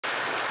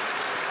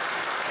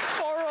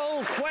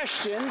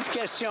questions.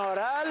 Question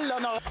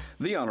orale.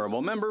 The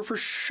Honourable Member for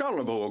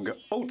Charlebourg,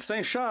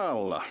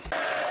 Haute-Saint-Charles.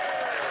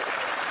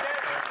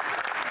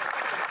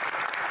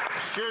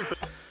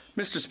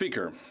 Mr.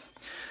 Speaker,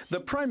 the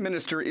Prime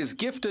Minister is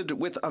gifted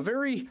with a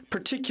very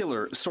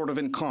particular sort of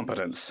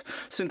incompetence.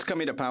 Since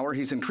coming to power,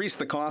 he's increased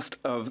the cost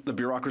of the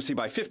bureaucracy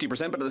by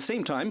 50%, but at the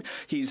same time,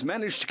 he's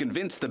managed to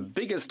convince the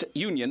biggest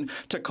union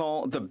to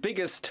call the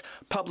biggest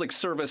public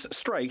service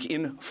strike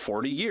in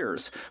 40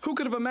 years. Who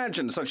could have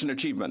imagined such an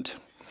achievement?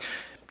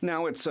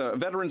 Now it's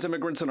veterans,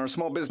 immigrants, and our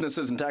small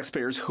businesses and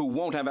taxpayers who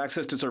won't have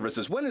access to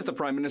services. When is the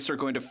Prime Minister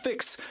going to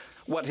fix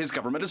what his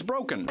government has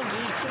broken?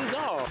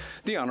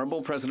 The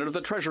Honourable President of the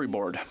Treasury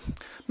Board.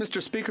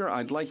 Mr. Speaker,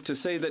 I'd like to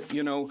say that,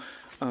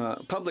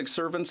 public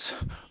servants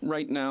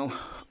right now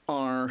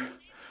are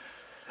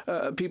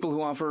people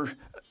who offer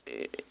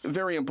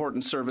very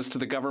important service to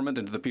the government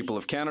and to the people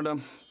of Canada.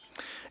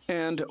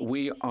 And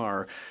we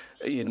are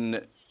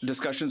in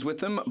discussions with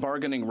them,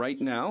 bargaining right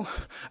now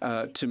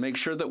to make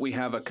sure that we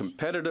have a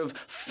competitive,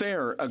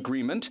 fair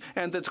agreement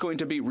and that's going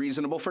to be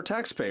reasonable for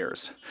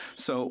taxpayers.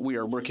 So we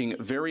are working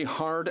very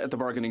hard at the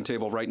bargaining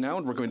table right now,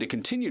 and we're going to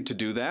continue to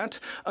do that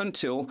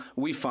until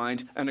we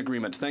find an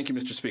agreement. Thank you,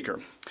 Mr. Speaker.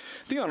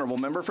 The Honourable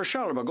Member for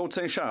Charlebourg,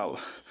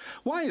 Haute-Saint-Charles.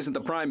 Why isn't the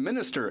Prime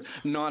Minister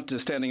not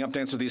standing up to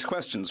answer these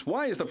questions?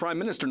 Why is the Prime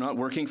Minister not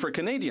working for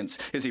Canadians?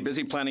 Is he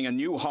busy planning a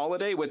new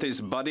holiday with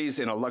his buddies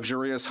in a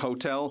luxurious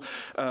hotel,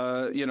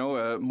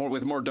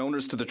 with more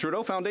donors to the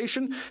Trudeau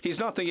Foundation? He's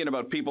not thinking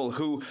about people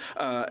who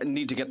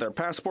need to get their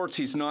passports.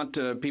 He's not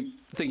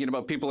thinking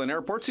about people in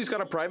airports. He's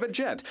got a private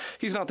jet.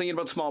 He's not thinking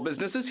about small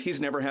businesses.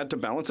 He's never had to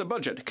balance a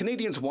budget.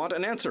 Canadians want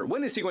an answer.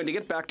 When is he going to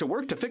get back to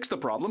work to fix the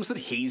problems that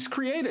he's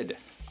created?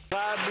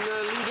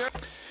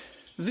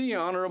 The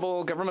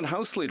Honourable Government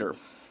House Leader.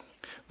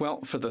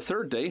 Well, for the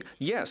third day,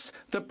 yes,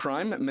 the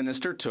Prime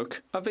Minister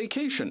took a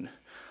vacation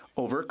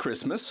over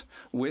Christmas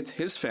with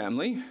his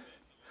family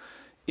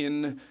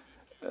in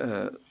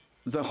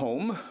the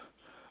home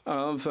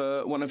of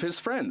one of his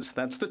friends.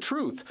 That's the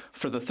truth.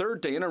 For the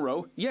third day in a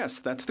row, yes,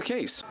 that's the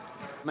case.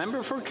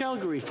 Member for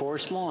Calgary,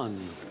 Forest Lawn.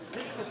 It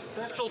takes a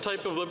special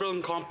type of Liberal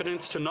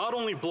incompetence to not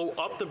only blow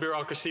up the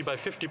bureaucracy by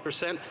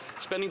 50%,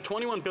 spending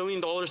 $21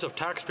 billion of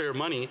taxpayer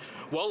money,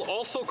 while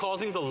also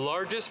causing the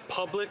largest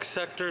public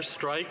sector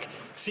strike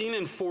seen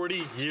in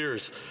 40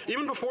 years.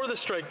 Even before the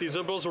strike, these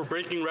Liberals were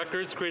breaking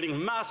records,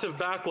 creating massive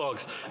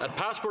backlogs at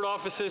passport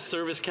offices,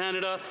 Service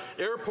Canada,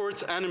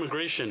 airports, and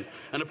immigration.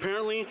 And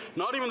apparently,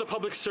 not even the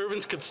public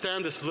servants could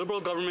stand this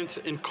Liberal government's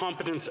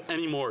incompetence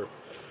anymore.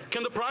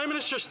 Can the Prime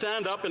Minister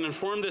stand up and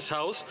inform this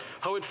House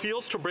how it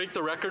feels to break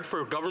the record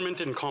for government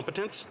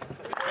incompetence?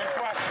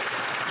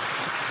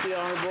 The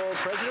Honourable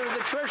President of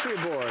the Treasury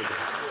Board.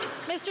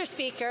 Mr.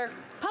 Speaker,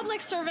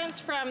 public servants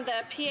from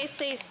the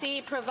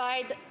PSAC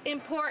provide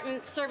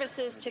important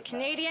services to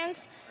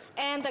Canadians,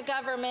 and the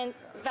government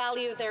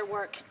value their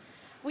work.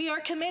 We are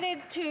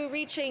committed to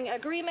reaching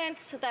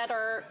agreements that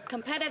are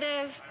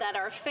competitive, that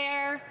are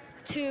fair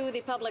to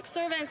the public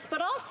servants, but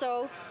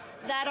also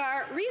that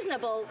are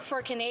reasonable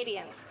for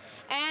Canadians.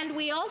 And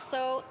we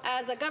also,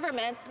 as a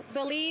government,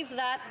 believe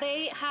that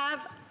they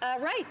have a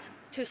right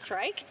to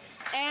strike,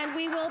 and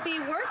we will be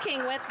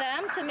working with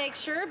them to make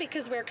sure,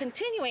 because we're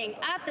continuing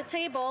at the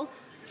table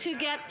to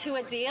get to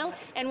a deal,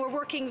 and we're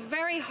working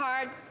very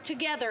hard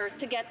together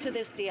to get to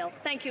this deal.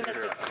 Thank you,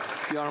 Mr.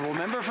 The Honourable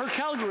Member for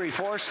Calgary,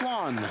 Forest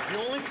Lawn.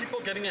 The only people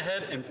getting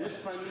ahead in this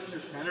Prime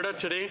Minister's Canada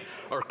today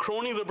are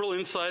crony Liberal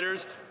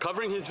insiders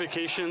covering his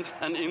vacations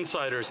and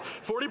insiders.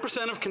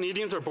 40% of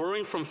Canadians are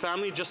borrowing from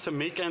family just to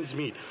make ends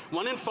meet.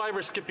 1 in 5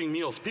 are skipping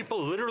meals.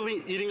 People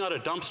literally eating out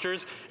of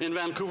dumpsters in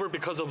Vancouver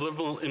because of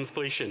Liberal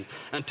inflation.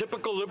 And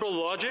typical Liberal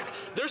logic,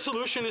 their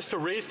solution is to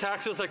raise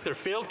taxes like their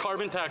failed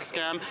carbon tax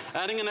scam,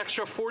 adding an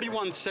extra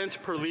 41 cents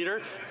per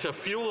litre to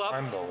fuel up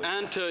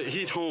and to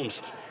heat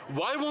homes.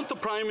 Why won't the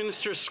Prime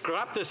Minister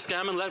scrap this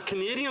scam and let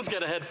Canadians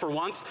get ahead for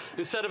once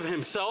instead of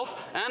himself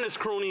and his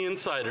crony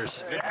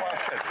insiders?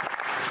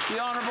 The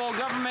Honourable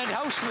Government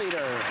House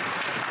Leader.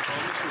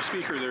 Well, Mr.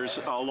 Speaker, there's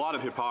a lot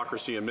of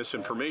hypocrisy and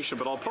misinformation,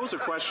 but I'll pose a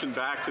question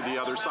back to the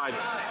other side.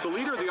 The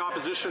Leader of the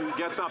Opposition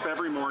gets up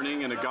every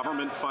morning in a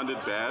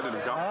government-funded bed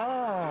and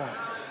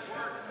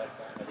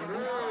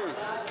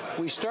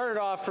We started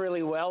off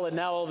really well, and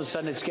now all of a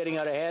sudden it's getting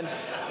out of hand.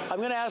 I'm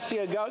going to ask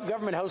the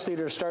Government House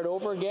Leader to start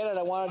over again, and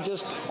I want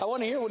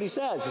to hear what he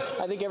says.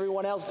 I think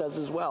everyone else does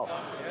as well.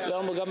 The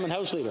Honourable Government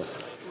House Leader.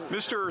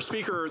 Mr.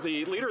 Speaker,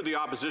 the Leader of the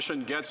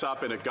Opposition gets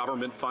up in a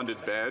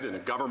government-funded bed in a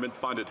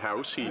government-funded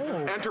house. He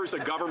enters a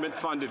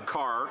government-funded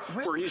car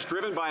where he's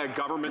driven by a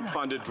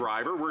government-funded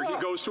driver, where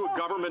he goes to a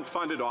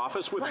government-funded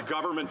office with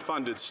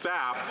government-funded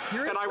staff.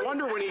 Seriously? And I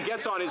wonder when he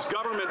gets on his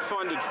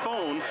government-funded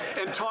phone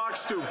and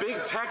talks to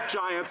big tech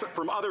giants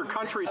from other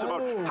countries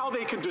about how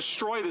they can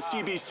destroy the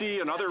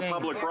CBC and other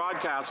public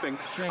broadcasting.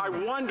 I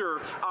wonder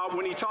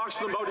when he talks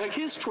to them about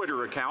his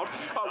Twitter account,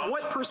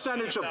 what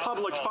percentage of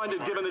public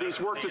funded, given that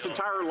he's worked his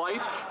entire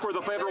life for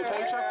the federal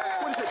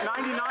paycheck? What is it,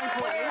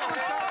 99.8%?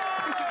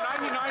 Is it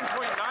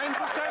 99.9%,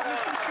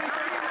 Mr.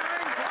 Speaker?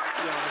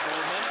 The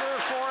Honourable Member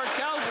for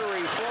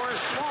Calgary,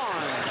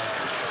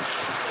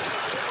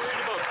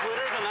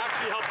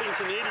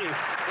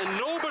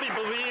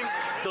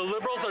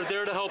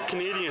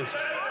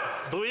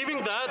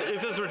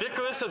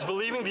 us as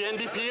believing the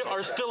NDP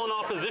are still an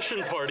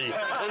opposition party.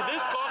 And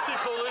this costly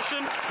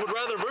coalition would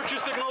rather virtue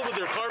signal with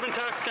their carbon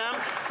tax scam,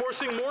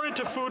 forcing more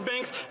into food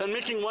banks and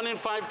making 1 in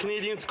 5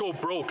 Canadians go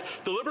broke.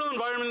 The Liberal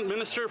Environment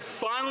Minister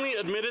finally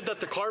admitted that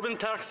the carbon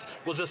tax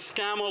was a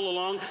scam all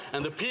along,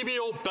 and the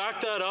PBO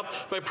backed that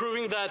up by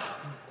proving that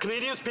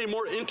Canadians pay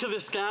more into the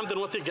scam than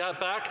what they get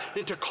back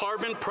into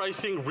carbon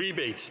pricing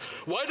rebates.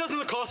 Why doesn't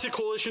the Costly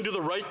Coalition do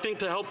the right thing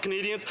to help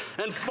Canadians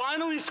and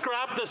finally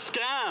scrap the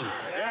scam?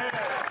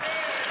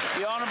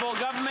 The Honourable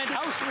Government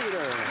House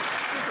Leader.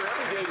 Speaker,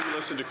 every day we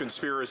listen to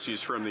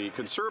conspiracies from the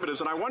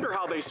Conservatives, and I wonder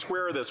how they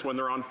square this when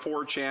they're on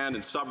 4chan and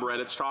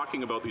subreddits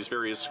talking about these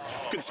various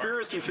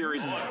conspiracy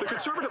theories. The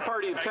Conservative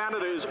Party of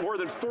Canada is more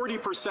than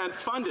 40%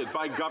 funded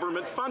by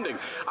government funding.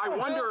 I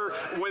wonder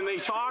when they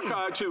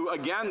talk to,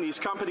 again, these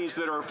companies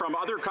that are from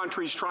other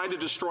countries trying to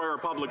destroy our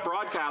public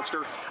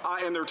broadcaster,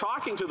 and they're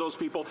talking to those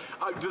people,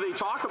 do they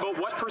talk about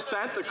what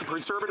percent the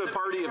Conservative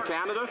Party of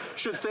Canada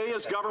should say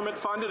is government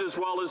funded as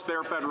well as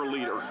their federal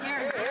leader?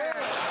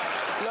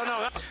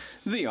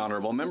 The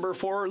Honourable Member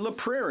for La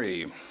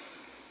Prairie.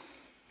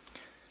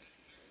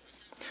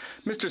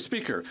 Mr.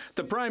 Speaker,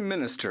 the Prime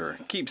Minister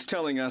keeps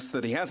telling us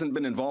that he hasn't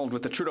been involved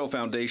with the Trudeau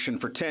Foundation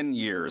for 10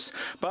 years,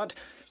 but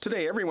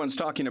today everyone's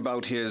talking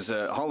about his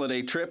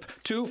holiday trip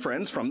to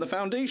friends from the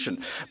foundation.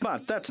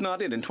 But that's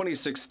not it. In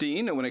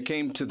 2016, when it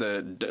came to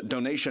the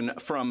donation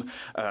from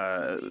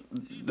the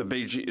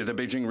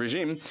Beijing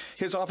regime,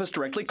 his office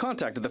directly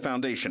contacted the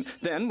foundation.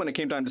 Then, when it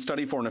came time to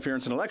study foreign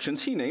affairs and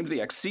elections, he named the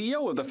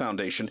ex-CEO of the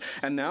foundation.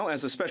 And now,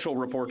 as a special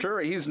reporter,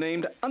 he's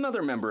named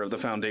another member of the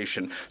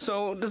foundation.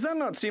 So does that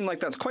not seem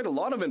like that's quite a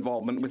lot of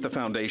involvement with the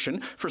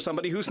foundation for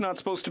somebody who's not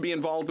supposed to be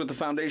involved with the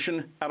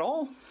foundation at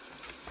all?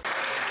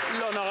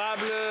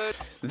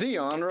 The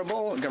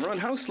Honourable Government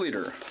House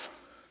Leader.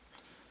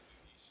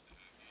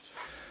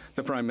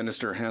 The Prime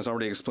Minister has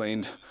already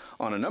explained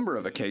on a number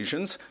of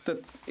occasions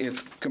that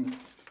it's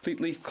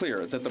completely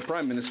clear that the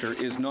Prime Minister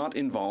is not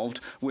involved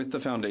with the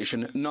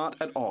foundation, not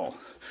at all,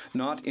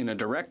 not in a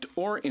direct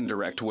or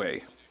indirect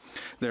way.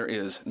 There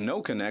is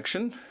no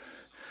connection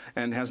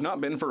and has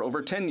not been for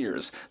over 10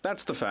 years.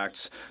 That's the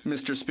facts,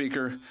 Mr.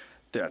 Speaker.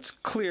 That's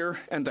clear,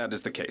 and that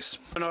is the case.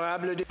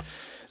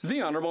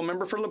 The Honourable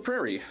Member for La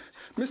Prairie.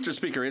 Mr.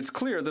 Speaker, it's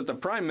clear that the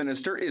Prime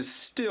Minister is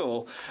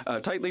still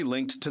tightly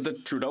linked to the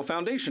Trudeau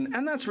Foundation,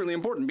 and that's really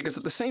important because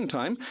at the same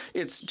time,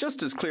 it's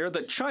just as clear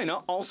that China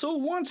also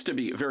wants to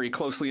be very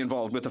closely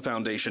involved with the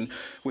Foundation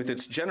with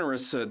its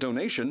generous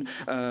donation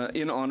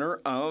in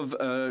honour of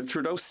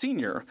Trudeau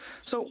Sr.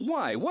 So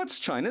why? What's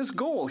China's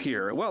goal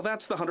here? Well,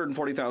 that's the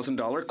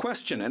 $140,000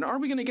 question, and are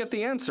we going to get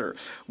the answer?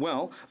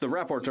 Well, the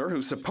rapporteur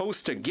who's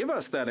supposed to give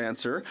us that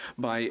answer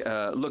by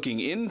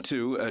looking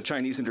into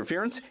Chinese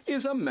interference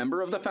is a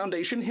member of the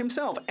Foundation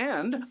himself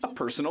and a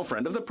personal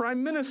friend of the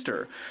Prime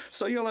Minister.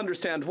 So you'll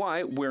understand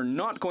why we're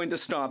not going to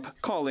stop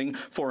calling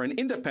for an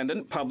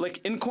independent public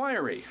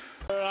inquiry.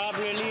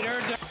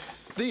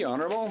 The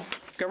Honourable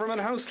Government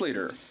House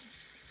Leader.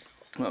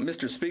 Well,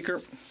 Mr.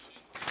 Speaker,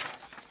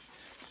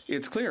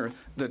 it's clear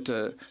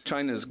that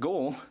China's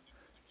goal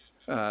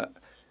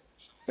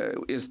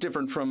is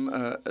different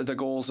from the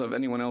goals of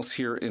anyone else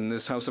here in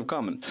this House of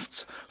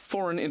Commons.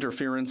 Foreign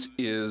interference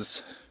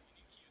is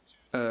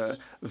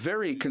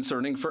very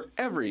concerning for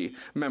every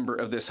member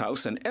of this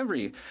House, and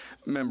every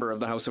member of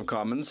the House of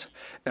Commons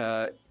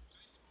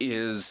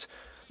is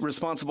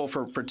responsible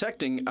for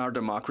protecting our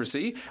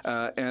democracy,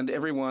 and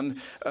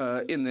everyone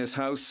in this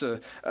House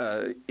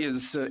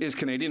is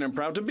Canadian and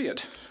proud to be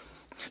it.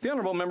 The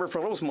Honourable Member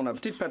for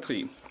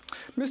Rosemont-Petite-Patrie.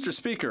 Mr.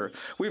 Speaker,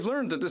 we've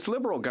learned that this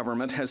Liberal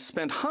government has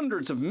spent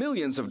hundreds of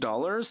millions of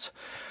dollars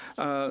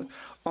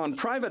on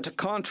private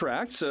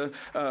contracts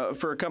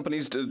for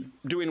companies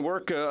doing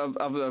work of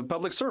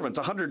public servants.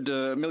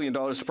 $100 million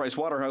to Price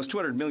Waterhouse,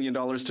 $200 million to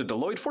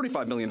Deloitte,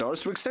 $45 million to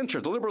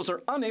Accenture. The Liberals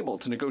are unable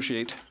to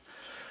negotiate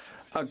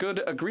a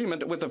good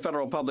agreement with the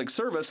federal public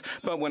service,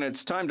 but when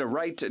it's time to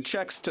write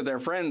checks to their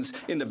friends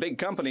in the big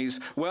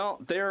companies,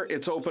 well, there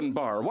it's open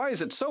bar. Why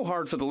is it so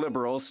hard for the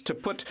Liberals to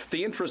put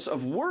the interests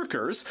of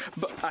workers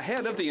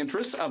ahead of the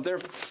interests of their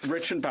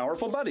rich and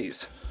powerful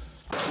buddies?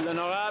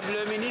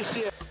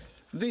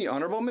 The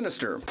Honourable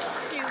Minister.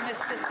 Thank you,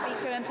 Mr.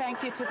 Speaker, and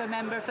thank you to the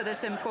member for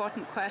this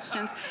important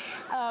question.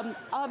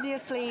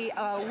 Obviously,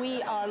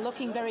 we are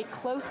looking very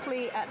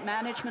closely at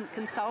management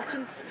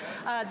consultants.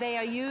 They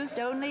are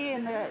used only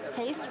in the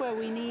case where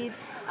we need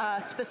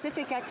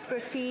specific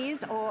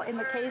expertise or in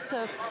the case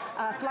of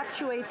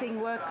fluctuating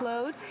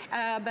workload,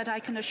 but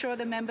I can assure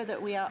the member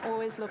that we are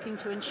always looking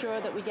to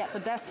ensure that we get the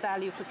best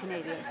value for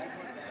Canadians.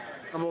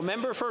 Honourable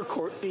Member for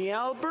Courtenay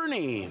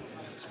Alberni.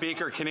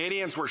 Speaker,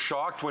 Canadians were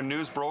shocked when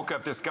news broke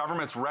of this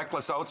government's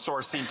reckless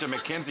outsourcing to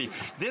McKinsey.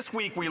 This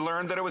week, we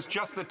learned that it was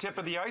just the tip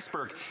of the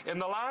iceberg. In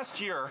the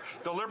last year,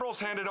 the Liberals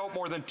handed out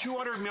more than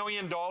 $200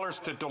 million to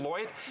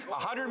Deloitte,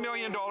 $100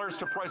 million to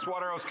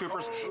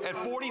PricewaterhouseCoopers, and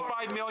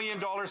 $45 million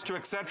to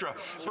Accenture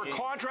for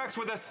contracts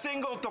with a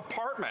single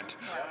department.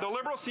 The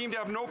Liberals seem to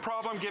have no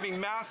problem giving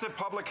massive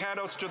public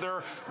handouts to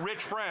their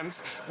rich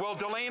friends while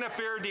delaying a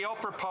fair deal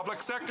for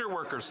public sector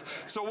workers.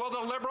 So will the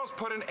Liberals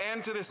put an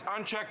end to this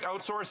unchecked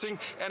outsourcing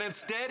and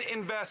instead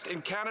invest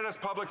in Canada's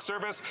public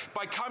service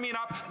by coming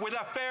up with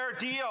a fair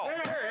deal?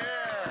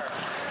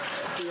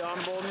 The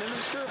Honourable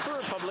Minister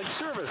for Public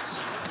Service.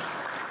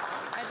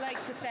 I'd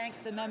like to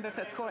thank the member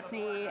for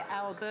Courtney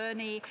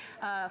Alberni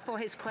for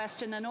his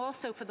question and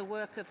also for the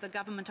work of the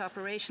Government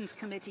Operations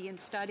Committee in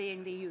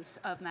studying the use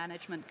of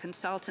management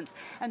consultants.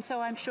 And so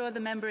I'm sure the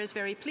member is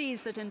very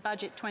pleased that in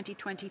Budget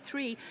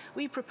 2023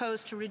 we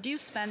propose to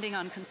reduce spending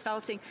on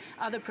consulting,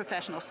 other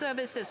professional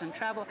services and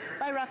travel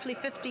by roughly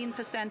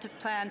 15% of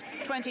planned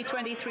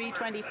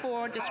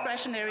 2023-24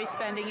 discretionary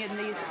spending in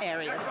these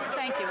areas.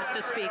 Thank you,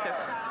 Mr. Speaker.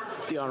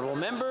 The Honourable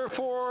Member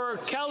for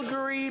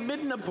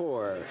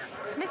Calgary-Midnapore.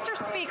 Mr.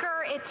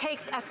 Speaker, it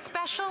takes a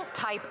special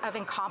type of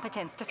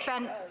incompetence to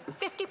spend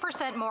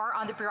 50% more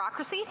on the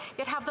bureaucracy,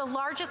 yet have the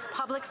largest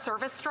public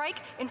service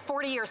strike in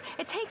 40 years.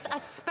 It takes a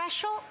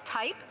special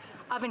type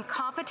of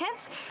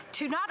incompetence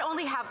to not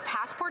only have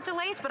passport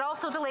delays, but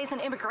also delays in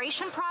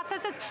immigration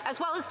processes, as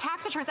well as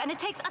tax returns. And it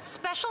takes a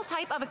special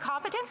type of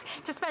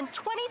incompetence to spend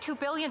 $22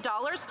 billion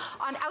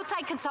on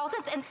outside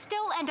consultants and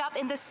still end up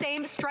in the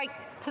same strike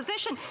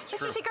position.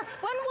 Mr. Speaker,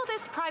 when will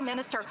this Prime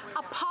Minister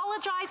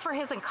apologize for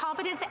his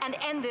incompetence and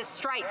end this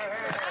strike?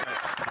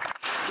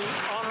 The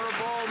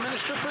Honourable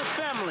Minister for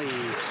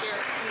Families.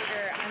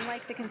 Speaker,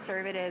 unlike the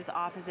Conservatives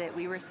opposite,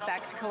 we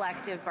respect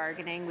collective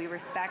bargaining, we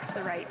respect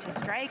the right to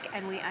strike,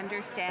 and we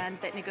understand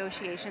that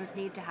negotiations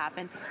need to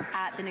happen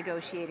at the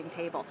negotiating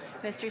table.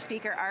 Mr.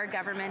 Speaker, our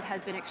government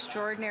has been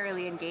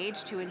extraordinarily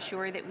engaged to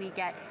ensure that we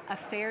get a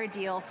fair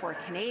deal for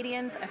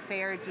Canadians, a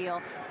fair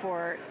deal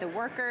for the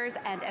workers,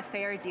 and a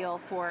fair deal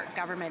for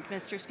government.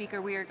 Mr.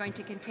 Speaker, we are going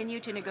to continue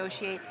to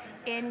negotiate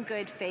in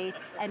good faith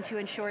and to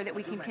ensure that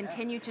we can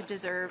continue to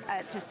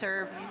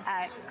serve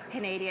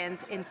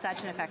Canadians in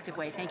such an effective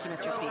way. Thank you,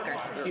 Mr. Speaker.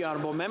 The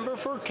Honourable Member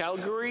for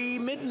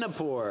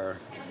Calgary-Midnapore.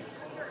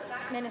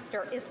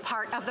 Minister is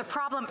part of the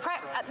problem.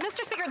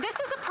 Mr. Speaker, this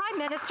is a Prime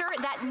Minister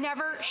that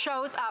never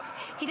shows up.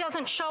 He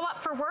doesn't show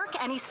up for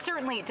work, and he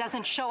certainly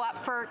doesn't show up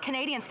for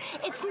Canadians.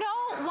 It's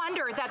no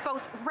wonder that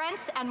both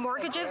rents and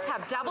mortgages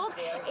have doubled.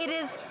 It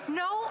is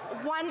no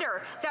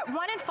wonder that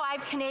 1 in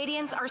 5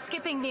 Canadians are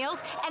skipping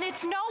meals, and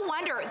it's no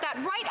wonder that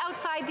right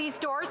outside these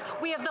doors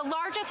we have the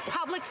largest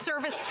public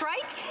service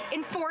strike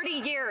in 40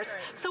 years.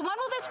 So when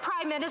will this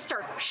Prime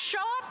Minister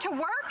show up to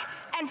work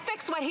and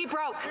fix what he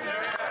broke?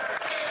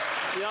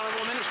 The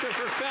Honourable Minister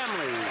for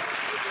Families.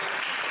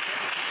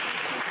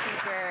 Mr.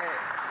 Speaker,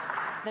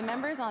 the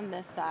members on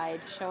this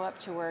side show up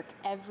to work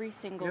every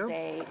single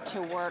day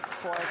to work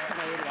for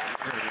Canadians.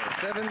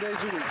 7 days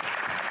a week.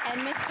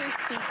 And Mr.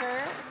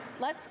 Speaker,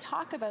 let's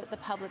talk about the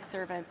public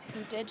servants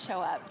who did show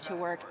up to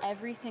work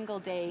every single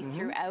day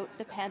throughout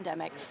the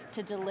pandemic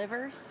to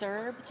deliver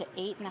CERB to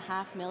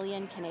 8.5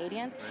 million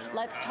Canadians.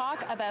 Let's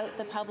talk about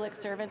the public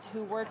servants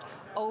who worked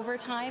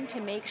overtime to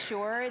make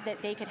sure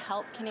that they could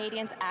help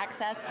Canadians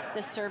access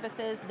the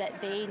services that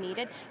they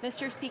needed.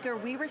 Mr. Speaker,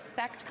 we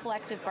respect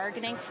collective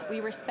bargaining. We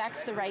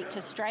respect the right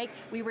to strike.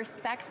 We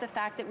respect the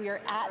fact that we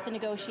are at the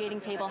negotiating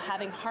table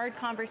having hard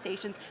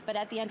conversations, but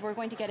at the end we're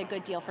going to get a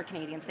good deal for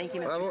Canadians. Thank you,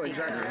 Mr. Speaker.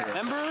 Exactly.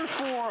 Member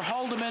for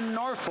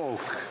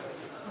Haldeman-Norfolk.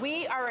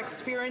 We are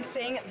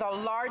experiencing the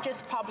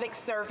largest public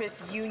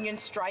service union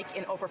strike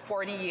in over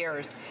 40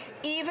 years,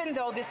 even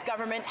though this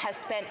government has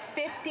spent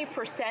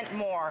 50%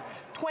 more,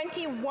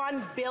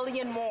 $21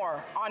 billion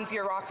more on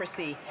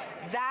bureaucracy.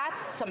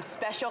 That's some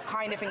special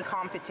kind of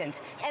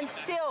incompetence. And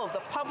still,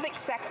 the public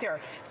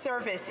sector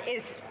service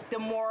is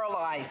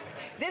demoralized.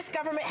 This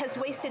government has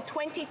wasted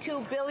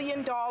 $22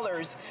 billion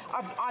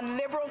on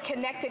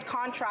Liberal-connected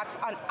contracts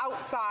on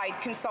outside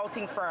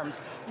consulting firms.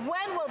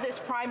 When will this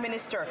Prime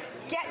Minister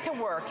get to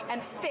work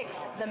and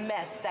fix the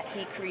mess that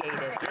he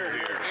created?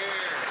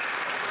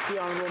 The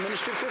Honourable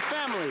Minister for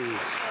Families.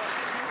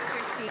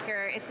 Mr.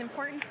 Speaker, it's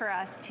important for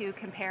us to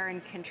compare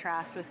and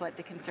contrast with what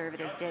the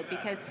Conservatives did,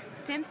 because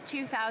since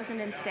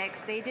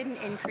 2006, they didn't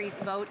increase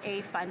Vote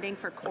A funding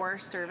for core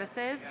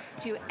services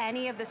to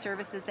any of the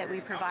services that we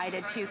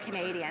provided to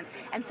Canadians.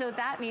 And so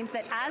that means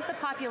that as the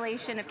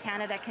population of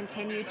Canada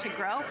continued to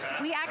grow,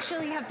 we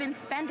actually have been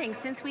spending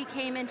since we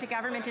came into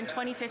government in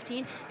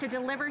 2015 to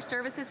deliver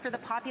services for the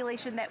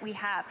population that we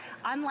have.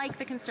 Unlike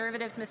the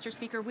Conservatives, Mr.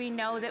 Speaker, we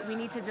know that we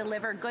need to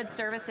deliver good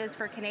services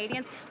for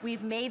Canadians.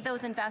 We've made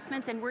those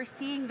investments, and we're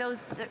seeing seeing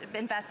those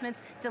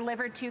investments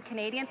delivered to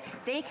Canadians.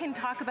 They can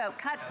talk about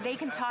cuts, they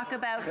can talk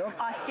about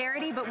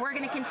austerity, but we're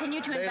going to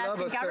continue to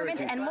invest in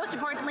government and, most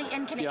importantly,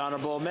 in Canadians. The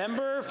honourable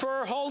member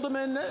for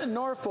Haldimand,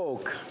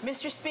 Norfolk.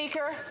 Mr.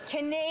 Speaker,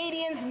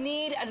 Canadians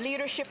need a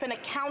leadership and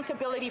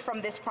accountability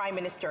from this Prime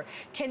Minister.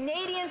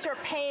 Canadians are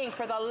paying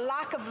for the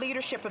lack of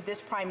leadership of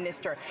this Prime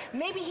Minister.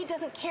 Maybe he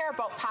doesn't care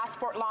about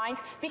passport lines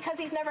because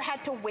he's never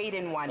had to wait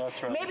in one.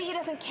 That's right. Maybe he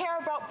doesn't care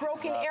about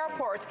broken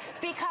airports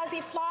because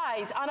he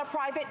flies on a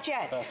private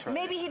jet. That's right.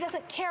 Maybe he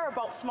doesn't care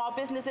about small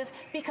businesses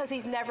because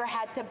he's never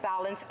had to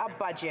balance a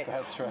budget.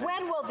 That's right.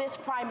 When will this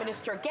Prime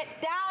Minister get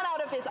down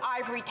out of his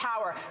ivory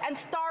tower and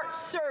start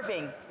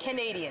serving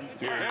Canadians?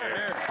 The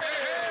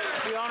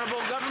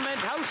honourable government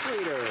House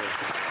Leader.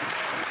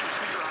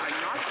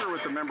 I'm not sure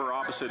what the member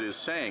opposite is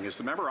saying. Is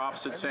the member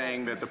opposite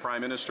saying that the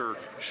Prime Minister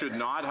should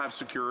not have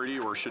security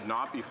or should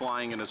not be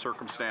flying in a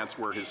circumstance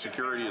where his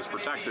security is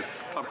protected?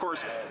 Of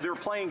course, they're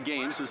playing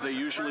games, as they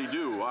usually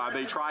do.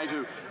 They try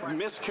to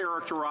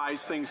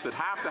mischaracterize things that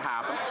have to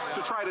happen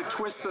to try to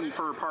twist them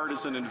for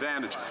partisan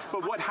advantage.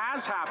 But what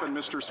has happened,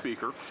 Mr.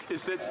 Speaker,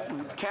 is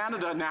that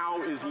Canada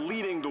now is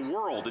leading the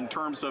world in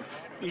terms of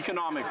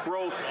economic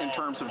growth, in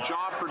terms of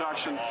job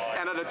production,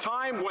 and at a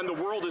time when the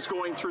world is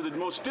going through the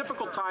most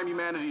difficult time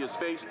humanity has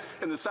faced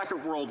in the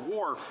Second World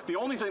War, the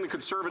only thing the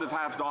Conservative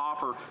have to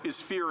offer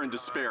is fear and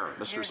despair,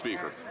 Mr.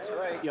 Speaker.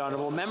 The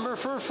honourable member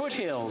for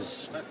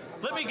Foothills.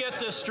 Let me get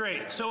this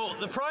straight. So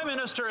the Prime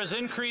Minister has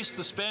increased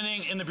the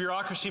spending in the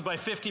bureaucracy by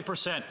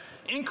 50%,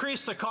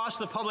 increased the cost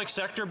of the public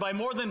sector by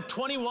more than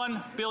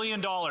 $21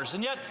 billion.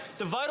 And yet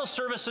the vital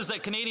services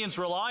that Canadians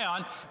rely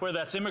on, whether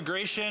that's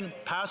immigration,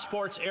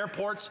 passports,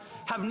 airports,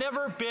 have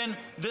never been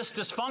this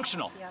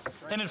dysfunctional.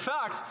 And in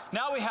fact,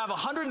 now we have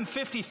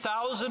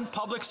 150,000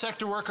 public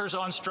sector workers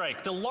on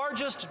strike, the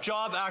largest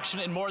job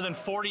action in more than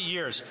 40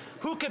 years.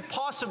 Who could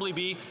possibly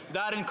be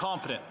that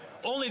incompetent?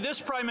 Only this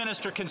Prime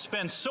Minister can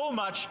spend so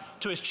much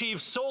to achieve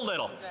so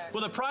little.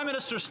 Will the Prime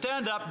Minister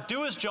stand up,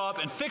 do his job,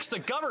 and fix the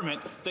government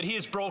that he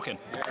has broken?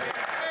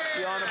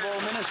 The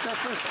honourable Minister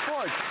for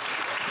Sports.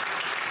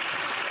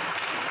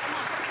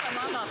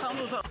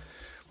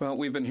 Well,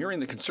 we've been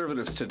hearing the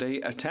Conservatives today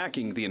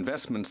attacking the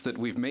investments that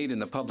we've made in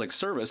the public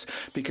service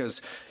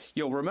because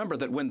you'll remember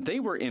that when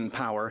they were in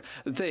power,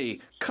 they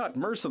cut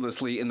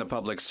mercilessly in the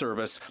public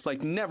service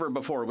like never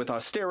before with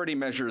austerity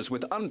measures,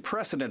 with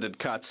unprecedented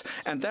cuts,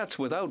 and that's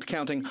without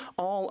counting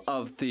all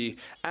of the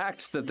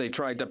acts that they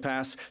tried to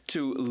pass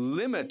to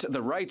limit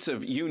the rights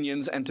of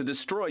unions and to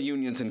destroy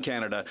unions in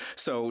Canada.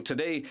 So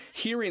today,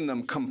 hearing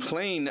them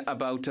complain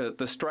about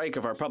the strike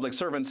of our public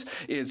servants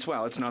is,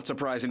 well, it's not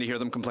surprising to hear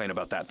them complain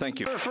about that. Thank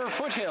you. For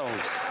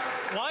Foothills.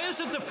 Why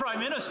isn't the Prime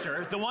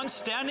Minister the one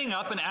standing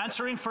up and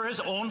answering for his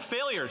own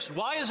failures?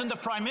 Why isn't the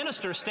Prime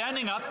Minister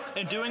standing up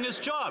and doing his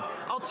job?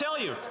 I'll tell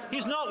you,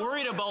 he's not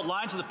worried about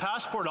lines at the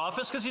passport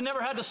office because he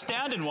never had to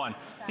stand in one.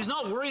 He's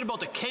not worried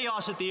about the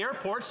chaos at the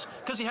airports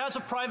because he has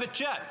a private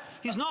jet.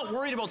 He's not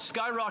worried about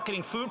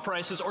skyrocketing food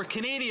prices or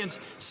Canadians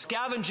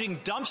scavenging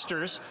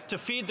dumpsters to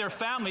feed their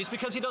families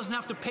because he doesn't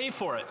have to pay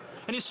for it.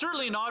 And he's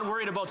certainly not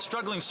worried about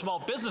struggling small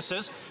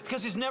businesses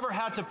because he's never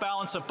had to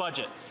balance a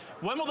budget.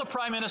 When will the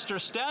Prime Minister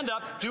stand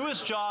up, do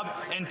his job,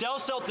 and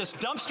douse out this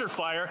dumpster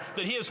fire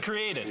that he has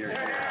created?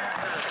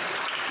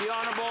 The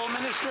Honourable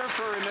Minister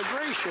for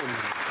Immigration.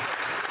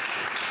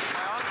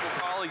 My honourable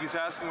colleague is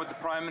asking what the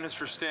Prime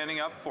Minister is standing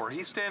up for.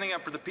 He's standing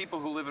up for the people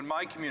who live in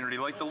my community,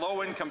 like the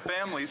low-income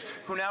families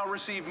who now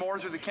receive more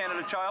through the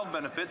Canada Child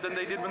Benefit than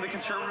they did when the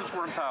Conservatives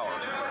were in power.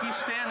 He's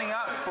standing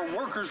up for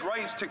workers'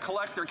 rights to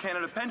collect their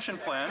Canada Pension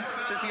Plan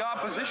that the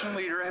opposition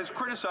leader has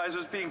criticized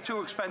as being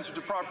too expensive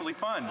to properly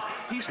fund.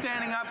 He's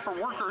standing up for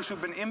workers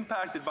who've been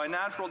impacted by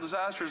natural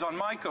disasters on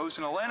my coast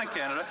in Atlantic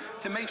Canada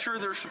to make sure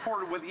they're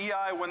supported with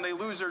EI when they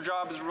lose their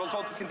job as a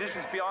result of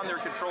conditions beyond their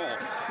control.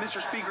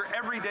 Mr. Speaker,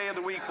 every day of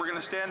the week we're going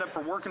to stand up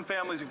for working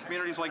families and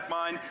communities like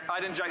mine.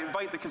 I'd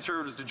invite the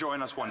Conservatives to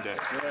join us one day.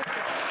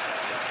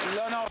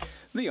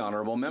 The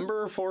honourable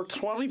member for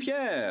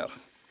Trois-Rivières.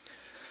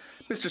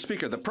 Mr.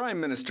 Speaker, the Prime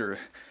Minister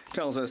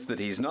tells us that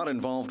he's not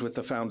involved with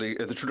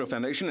the Trudeau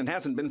Foundation and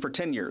hasn't been for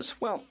 10 years.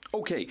 Well,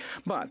 okay,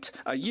 but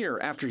a year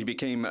after he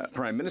became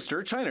Prime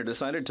Minister, China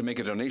decided to make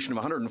a donation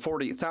of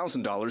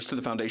 $140,000 to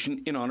the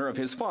foundation in honor of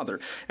his father.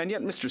 And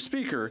yet, Mr.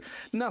 Speaker,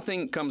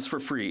 nothing comes for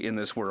free in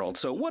this world.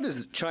 So what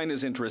is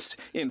China's interest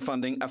in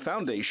funding a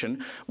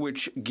foundation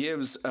which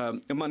gives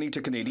money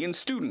to Canadian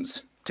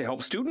students? To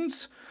help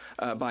students?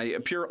 By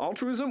pure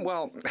altruism?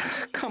 Well,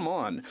 come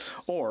on.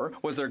 Or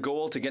was their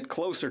goal to get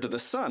closer to the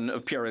son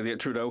of Pierre Elliott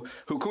Trudeau,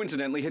 who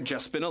coincidentally had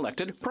just been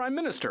elected Prime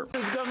Minister?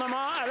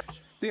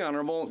 The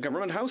Honourable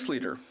Government House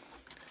Leader.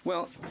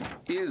 Well,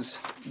 is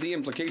the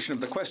implication of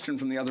the question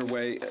from the other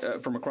way,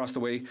 from across the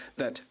way,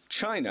 that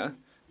China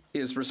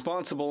is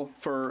responsible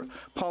for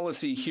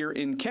policy here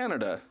in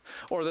Canada,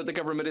 or that the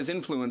government is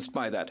influenced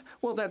by that.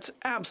 Well, that's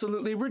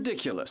absolutely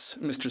ridiculous,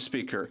 Mr.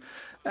 Speaker.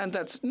 And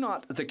that's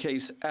not the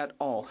case at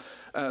all.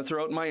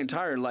 Throughout my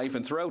entire life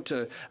and throughout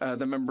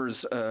the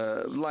member's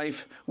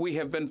life, we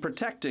have been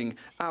protecting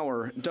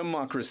our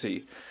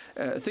democracy.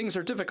 Things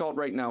are difficult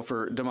right now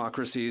for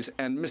democracies,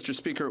 and Mr.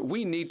 Speaker,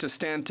 we need to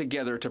stand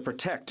together to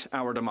protect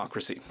our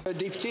democracy.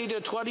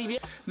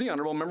 The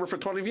Honourable Member for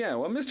Trois-Rivières.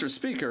 Well, Mr.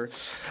 Speaker,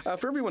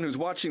 for everyone who's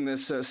watching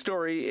this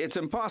story, it's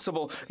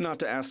impossible not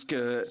to ask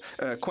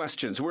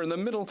questions. We're in the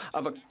middle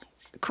of a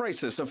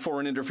crisis of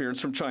foreign interference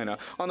from China.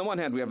 On the one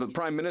hand, we have the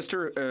Prime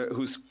Minister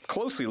who's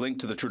closely linked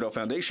to the Trudeau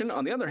Foundation.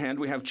 On the other hand,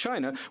 we have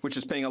China, which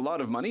is paying a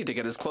lot of money to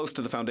get as close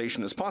to the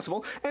foundation as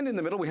possible. And in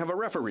the middle, we have a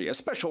referee, a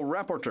special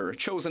rapporteur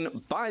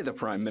chosen by the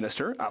Prime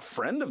Minister, a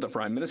friend of the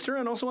Prime Minister,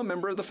 and also a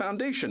member of the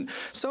foundation.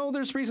 So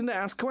there's reason to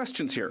ask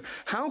questions here.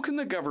 How can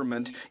the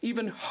government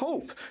even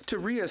hope to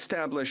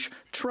re-establish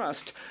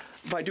trust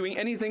by doing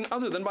anything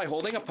other than by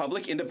holding a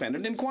public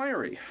independent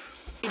inquiry?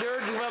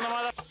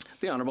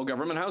 The Honourable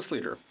Government House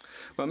Leader.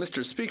 Well,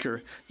 Mr.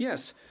 Speaker,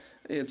 yes,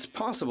 it's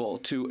possible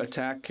to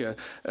attack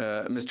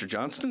Mr.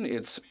 Johnston.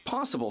 It's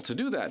possible to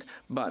do that.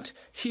 But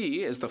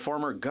he is the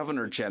former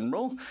Governor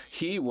General.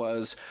 He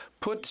was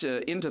put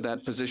into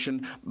that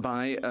position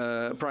by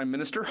Prime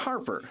Minister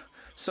Harper.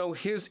 So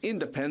his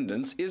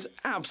independence is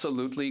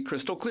absolutely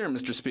crystal clear,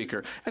 Mr.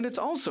 Speaker. And it's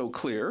also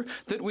clear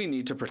that we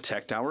need to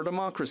protect our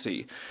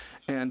democracy.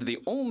 And the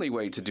only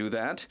way to do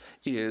that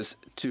is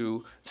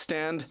to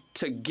stand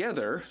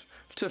together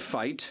to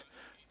fight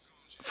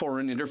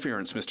foreign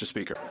interference, Mr.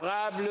 Speaker.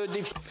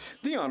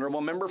 The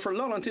Honourable Member for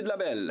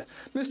Laurentides-Labelle.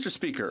 Mr.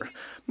 Speaker,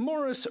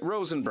 Maurice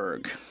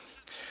Rosenberg,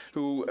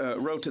 who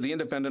wrote the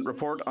independent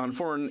report on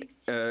foreign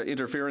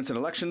interference in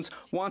elections,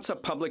 wants a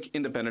public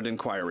independent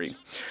inquiry.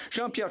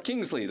 Jean-Pierre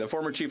Kingsley, the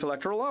former Chief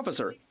Electoral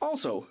Officer,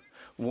 also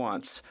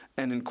wants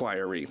an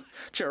inquiry.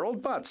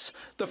 Gerald Butts,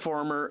 the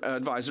former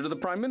advisor to the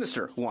Prime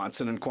Minister, wants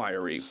an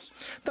inquiry.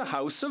 The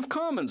House of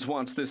Commons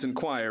wants this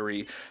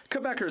inquiry.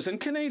 Quebecers and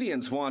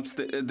Canadians want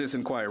this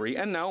inquiry.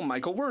 And now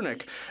Michael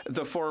Wernick,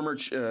 the former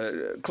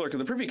clerk of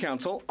the Privy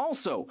Council,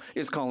 also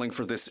is calling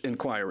for this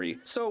inquiry.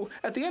 So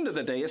at the end of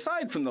the day,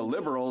 aside from the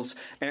Liberals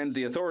and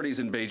the authorities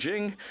in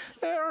Beijing,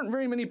 there aren't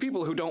very many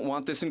people who don't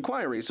want this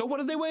inquiry. So what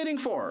are they waiting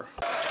for?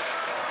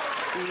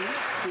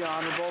 The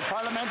Honourable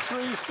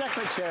Parliamentary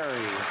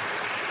Secretary.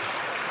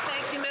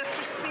 Thank you,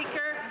 Mr.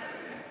 Speaker.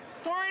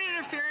 Foreign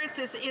interference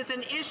is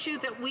an issue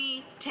that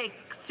we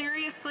take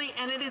seriously,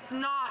 and it is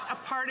not a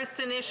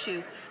partisan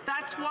issue.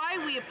 That's why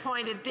we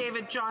appointed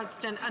David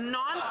Johnston, a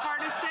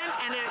nonpartisan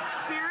and an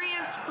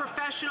experienced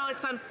professional.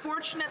 It's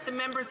unfortunate the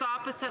members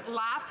opposite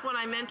laughed when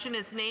I mentioned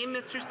his name,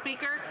 Mr.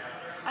 Speaker.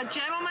 A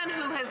gentleman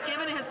who has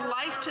given his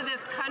life to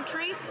this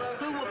country,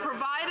 who will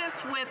provide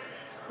us with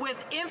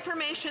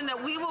information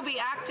that we will be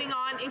acting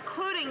on,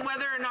 including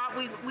whether or not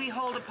we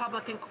hold a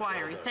public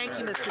inquiry. Thank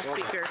you, Mr.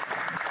 Speaker.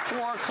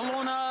 For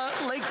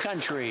Kelowna Lake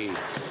Country.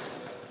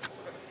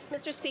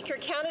 Mr. Speaker,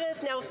 Canada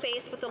is now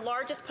faced with the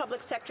largest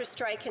public sector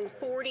strike in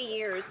 40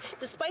 years,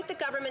 despite the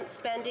government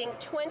spending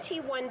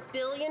 $21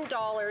 billion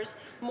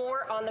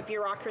more on the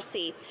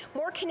bureaucracy.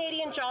 More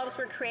Canadian jobs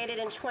were created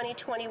in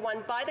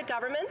 2021 by the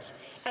government,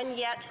 and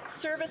yet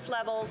service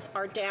levels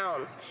are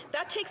down.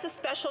 That takes a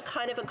special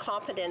kind of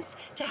incompetence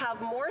to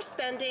have more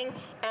spending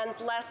and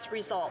less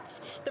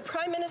results. The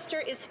Prime Minister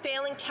is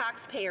failing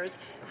taxpayers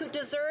who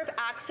deserve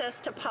access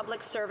to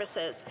public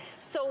services.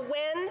 So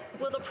when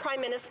will the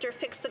Prime Minister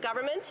fix the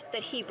government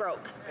that he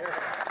broke?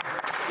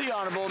 The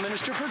Honourable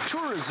Minister for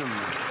Tourism.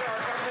 Our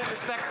government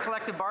respects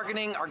collective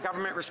bargaining. Our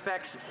government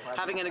respects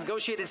having a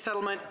negotiated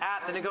settlement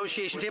at the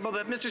negotiation table.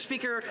 But, Mr.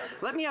 Speaker,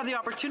 let me have the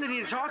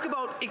opportunity to talk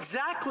about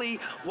exactly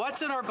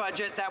what's in our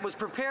budget that was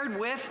prepared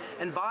with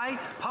and by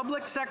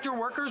public sector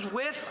workers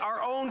with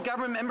our own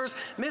government members.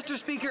 Mr.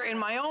 Speaker, in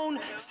my own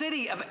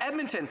city of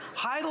Edmonton,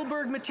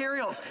 Heidelberg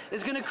Materials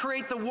is going to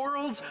create the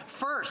world's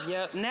first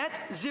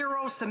net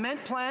zero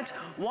cement plant,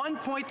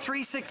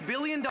 $1.36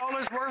 billion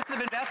worth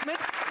of investment.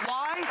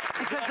 Why?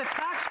 Because the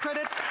tax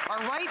credits are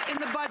right in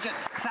the budget.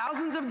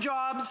 Thousands of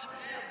jobs,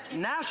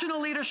 national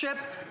leadership,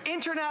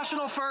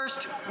 international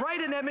first, right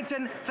in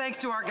Edmonton, thanks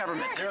to our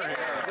government.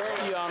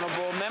 The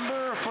Honourable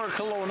Member for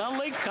Kelowna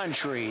Lake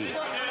Country.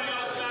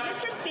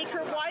 Mr. Speaker,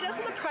 why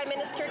doesn't the Prime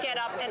Minister get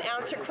up and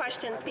answer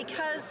questions?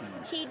 Because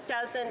he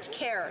doesn't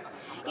care.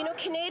 You know,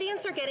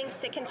 Canadians are getting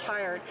sick and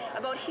tired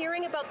about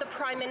hearing about the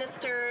Prime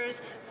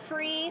Minister's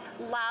free,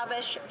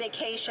 lavish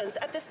vacations.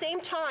 At the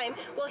same time,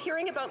 while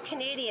hearing about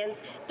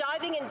Canadians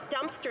diving in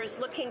dumpsters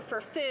looking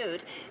for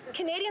food,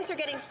 Canadians are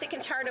getting sick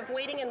and tired of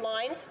waiting in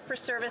lines for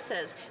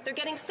services. They're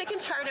getting sick and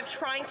tired of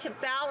trying to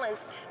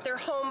balance their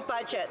home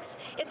budgets.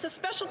 It's a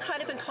special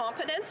kind of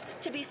incompetence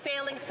to be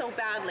failing so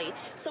badly.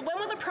 So when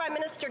will the Prime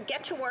Minister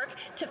get to work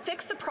to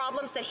fix the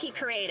problems that he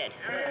created?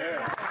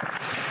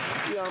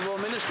 The Honourable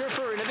Minister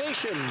for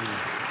Innovation.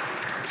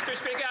 Mr.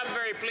 Speaker, I'm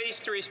very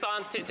pleased to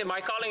respond to my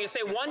colleague and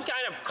say one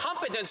kind of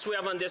competence we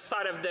have on this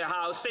side of the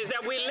House is that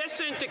we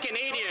listen to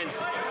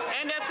Canadians.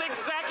 And that's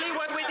exactly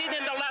what we did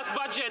in the last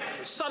budget,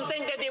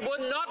 something that they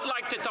would not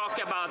like to talk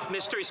about,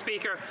 Mr.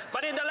 Speaker.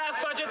 But in the last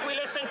budget, we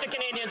listened to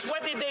Canadians.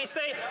 What did they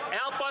say?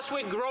 Help us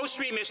with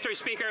grocery, Mr.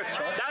 Speaker.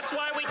 That's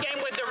why we came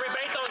with the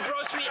rebate on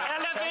grocery.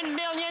 11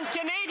 million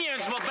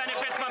Canadians will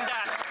benefit from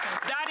that.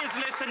 That is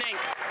listening.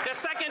 The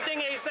second thing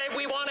they say,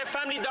 we want a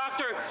family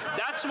doctor.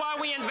 That's why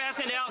we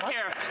invest in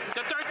healthcare.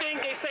 The third thing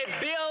they say,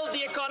 build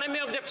the economy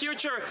of the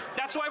future.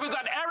 That's why we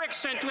got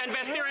Ericsson to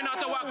invest here in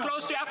Ottawa,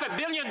 close to $500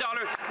 million.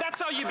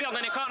 That's how you build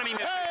an economy,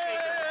 Mr.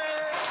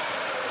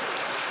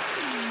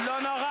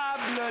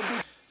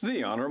 Speaker.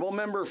 The Honourable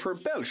Member for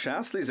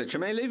Bellechasse, Les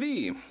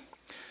Etchemins-Lévis.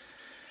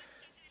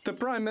 The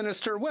Prime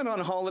Minister went on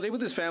holiday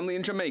with his family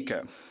in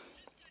Jamaica.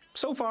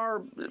 So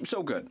far,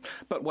 so good.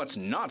 But what's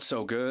not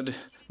so good,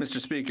 Mr.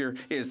 Speaker,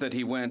 is that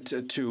he went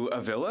to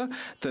a villa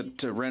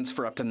that rents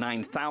for up to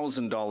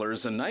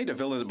 $9,000 a night, a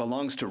villa that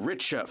belongs to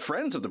rich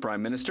friends of the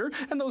Prime Minister,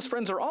 and those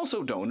friends are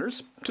also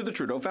donors to the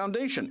Trudeau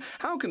Foundation.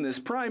 How can this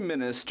Prime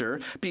Minister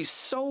be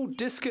so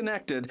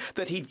disconnected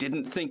that he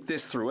didn't think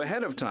this through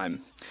ahead of time?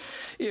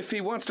 If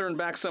he wants to earn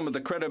back some of the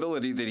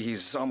credibility that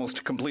he's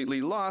almost completely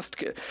lost,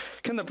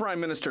 can the Prime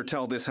Minister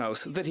tell this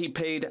House that he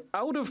paid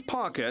out of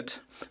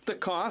pocket the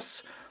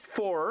costs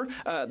for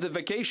the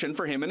vacation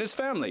for him and his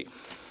family?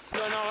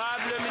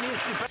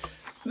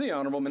 The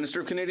Honourable Minister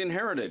of Canadian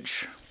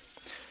Heritage.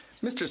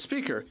 Mr.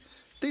 Speaker,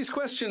 these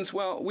questions,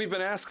 well, we've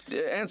been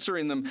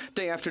answering them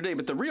day after day,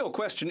 but the real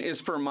question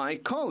is for my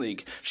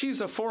colleague. She's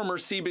a former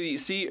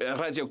CBC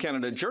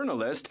Radio-Canada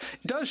journalist.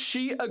 Does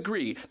she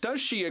agree?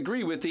 Does she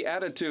agree with the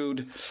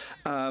attitude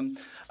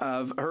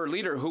of her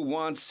leader who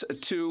wants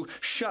to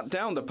shut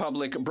down the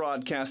public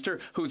broadcaster,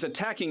 who's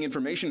attacking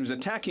information, who's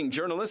attacking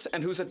journalists,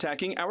 and who's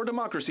attacking our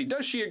democracy?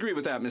 Does she agree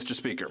with that, Mr.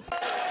 Speaker?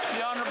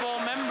 The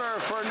Honourable Member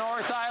for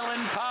North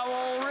Island,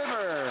 Powell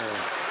River.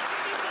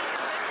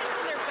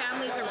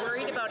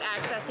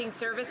 Accessing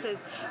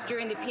services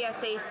during the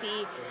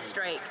PSAC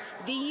strike.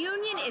 The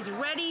union is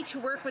ready to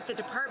work with the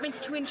departments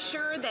to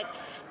ensure that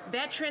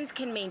veterans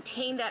can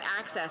maintain that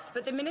access,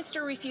 but the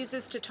minister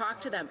refuses to talk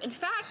to them. In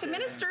fact, the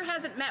minister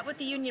hasn't met with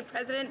the union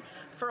president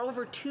for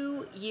over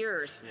 2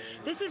 years.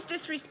 This is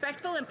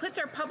disrespectful and puts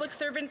our public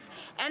servants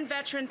and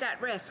veterans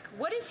at risk.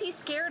 What is he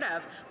scared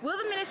of? Will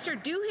the minister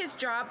do his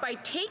job by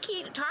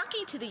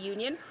talking to the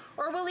union,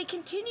 or will he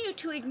continue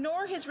to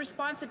ignore his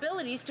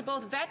responsibilities to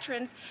both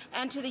veterans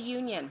and to the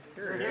union?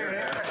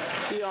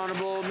 The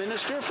Honourable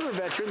Minister for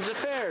Veterans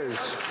Affairs.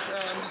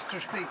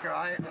 Mr. Speaker,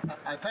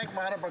 I thank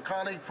my honourable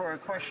colleague for a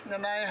question,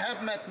 and I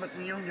have met with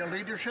the union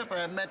leadership, I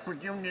have met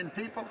with union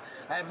people,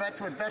 I have met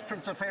with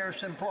Veterans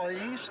Affairs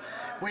employees.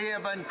 We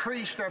have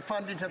increased our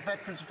funding to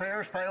Veterans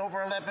Affairs by over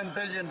 $11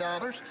 billion.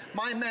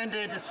 My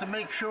mandate is to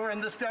make sure,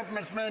 and this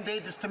government's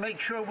mandate is to make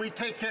sure we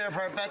take care of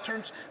our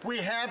veterans. We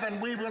have and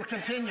we will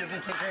continue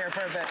to take care of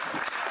our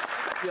veterans.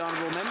 The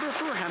Honourable Member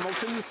for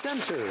Hamilton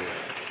Centre.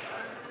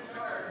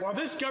 While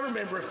this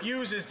government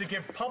refuses to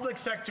give public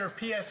sector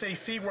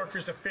PSAC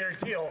workers a fair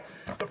deal,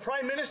 the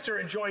Prime Minister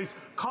enjoys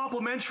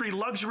complimentary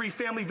luxury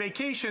family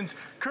vacations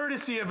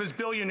courtesy of his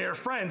billionaire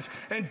friends.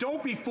 And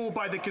don't be fooled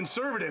by the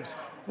Conservatives.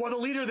 While the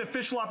leader of the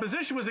official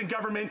opposition was in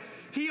government,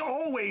 he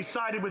always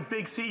sided with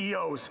big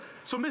CEOs.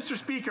 So, Mr.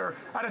 Speaker,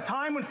 at a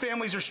time when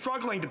families are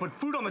struggling to put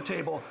food on the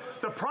table,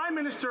 the Prime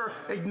Minister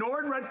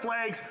ignored red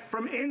flags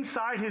from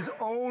inside his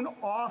own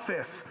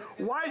office.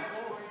 Why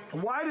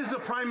does the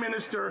Prime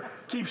Minister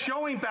keep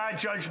showing bad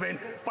judgment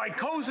by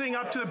cozying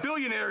up to the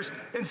billionaires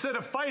instead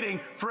of fighting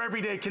for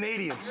everyday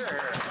Canadians?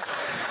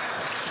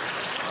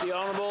 The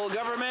Honourable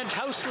Government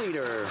House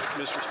Leader.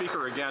 Mr.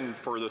 Speaker, again,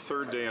 for the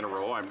third day in a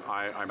row,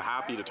 I'm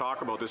happy to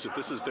talk about this if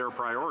this is their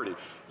priority.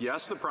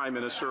 Yes, the Prime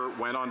Minister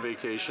went on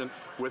vacation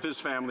with his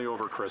family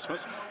over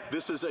Christmas.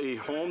 This is a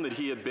home that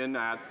he had been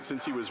at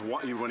since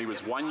when he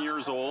was 1 year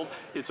old.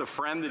 It's a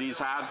friend that he's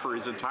had for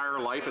his entire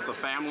life. It's a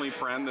family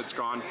friend that's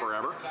gone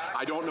forever.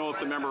 I don't know if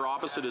the member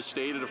opposite has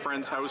stayed at a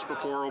friend's house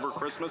before over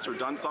Christmas or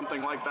done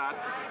something like that.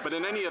 But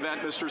in any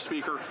event, Mr.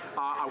 Speaker,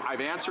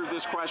 I've answered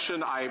this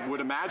question. I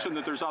would imagine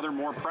that there's other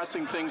more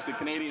pressing things that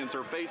Canadians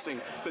are facing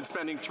than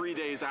spending 3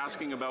 days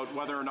asking about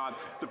whether or not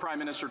the Prime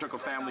Minister took a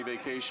family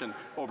vacation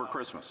over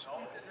Christmas.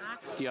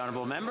 The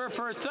Honourable Member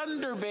for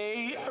Thunder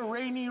Bay,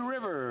 Rainy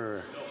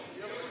River.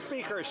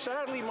 Speaker,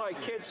 sadly my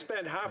kids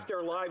spend half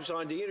their lives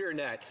on the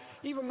internet.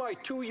 Even my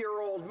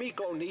 2-year-old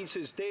Miko needs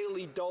his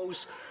daily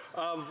dose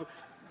of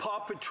Paw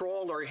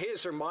Patrol or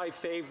his or my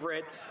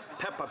favorite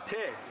Peppa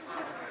Pig.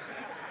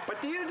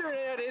 But the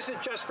internet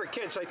isn't just for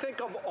kids. I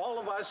think of all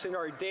of us in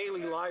our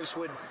daily lives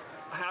would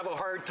have a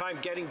hard time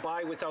getting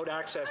by without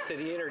access to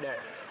the internet.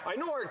 I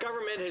know our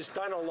government has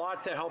done a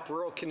lot to help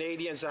rural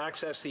Canadians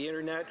access the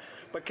internet,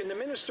 but can the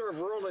Minister of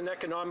Rural and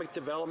Economic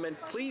Development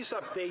please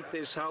update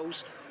this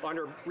House on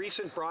her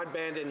recent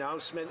broadband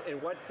announcement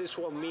and what this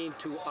will mean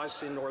to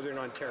us in Northern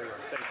Ontario?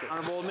 Thank you.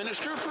 Honourable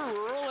Minister for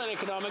Rural and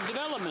Economic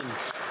Development.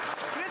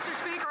 Mr.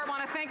 Speaker, I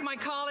want to thank my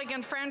colleague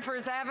and friend for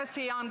his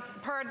advocacy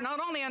not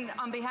only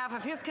on behalf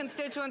of his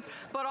constituents,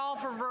 but all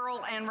for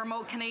rural and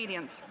remote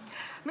Canadians.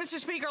 Mr.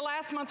 Speaker,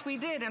 last month we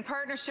did, in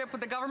partnership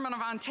with the Government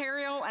of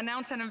Ontario,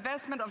 announce an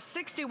investment of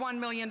 $61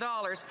 million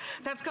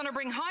that's going to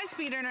bring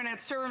high-speed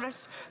internet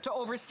service to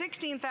over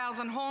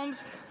 16,000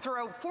 homes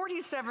throughout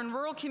 47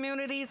 rural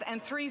communities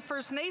and 3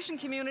 First Nation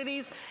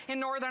communities in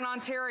Northern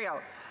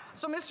Ontario.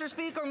 So, Mr.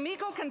 Speaker,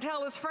 Miko can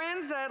tell his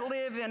friends that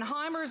live in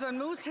Hymers and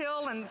Moose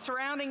Hill and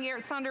surrounding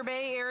Thunder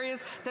Bay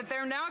areas that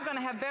they're now going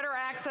to have better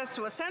access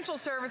to essential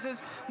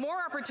services, more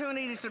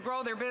opportunities to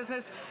grow their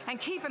business, and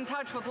keep in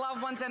touch with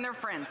loved ones and their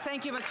friends.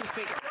 Thank you, Mr.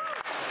 Speaker.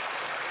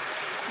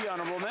 The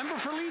honourable member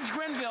for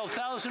Leeds-Grenville,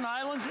 Thousand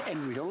Islands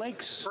and Rideau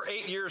Lakes. For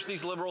 8 years,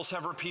 these Liberals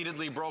have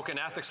repeatedly broken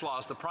ethics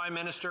laws. The Prime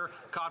Minister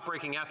caught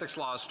breaking ethics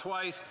laws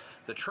twice.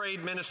 The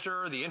Trade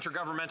Minister, the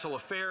Intergovernmental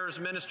Affairs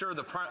Minister,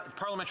 the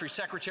Parliamentary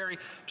Secretary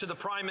to the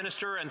Prime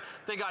Minister, and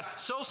they got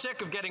so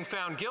sick of getting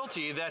found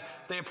guilty that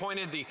they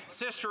appointed the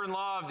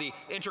sister-in-law of the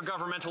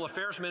Intergovernmental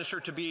Affairs Minister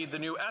to be the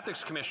new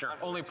Ethics Commissioner.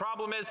 Only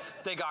problem is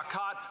they got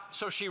caught,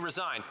 so she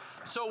resigned.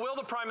 So will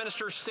the Prime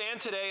Minister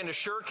stand today and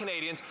assure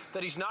Canadians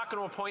that he's not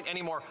going to appoint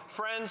any more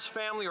friends,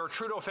 family, or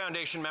Trudeau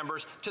Foundation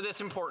members to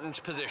this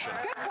important position?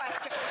 Good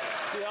question.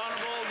 The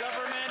Honourable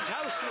Government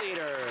House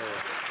Leader.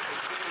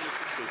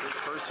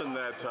 The person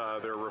that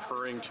they're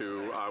referring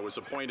to was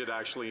appointed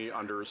actually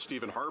under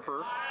Stephen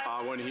Harper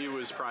when he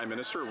was Prime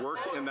Minister,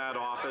 worked in that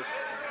office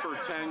for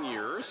 10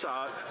 years.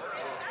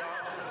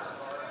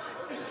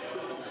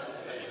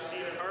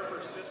 Stephen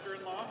Harper's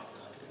sister-in-law?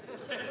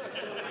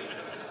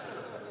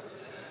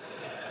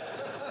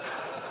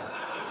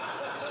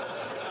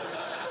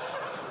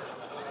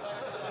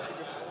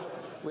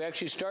 We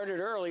actually started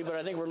early, but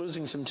I think we're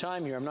losing some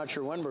time here. I'm not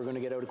sure when we're going to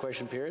get out of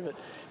question period, but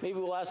maybe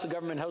we'll ask the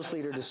Government House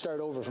Leader to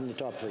start over from the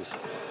top, please.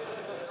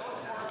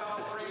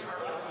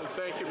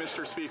 Thank you,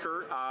 Mr.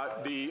 Speaker.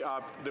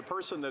 The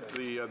person that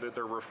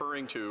they're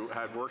referring to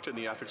had worked in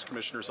the Ethics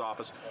Commissioner's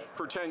office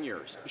for 10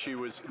 years. She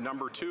was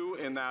number 2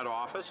 in that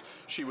office.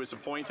 She was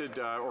appointed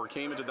or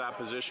came into that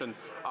position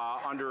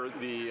under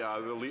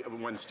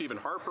when Stephen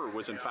Harper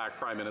was in fact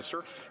Prime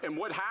Minister. And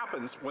what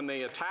happens when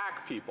they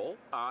attack people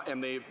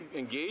and they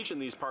engage in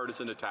these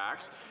partisan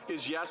attacks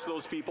is, yes,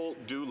 those people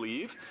do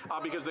leave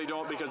because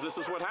this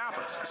is what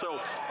happens. So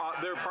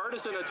their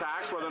partisan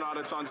attacks, whether or not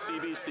it's on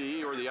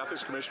CBC or the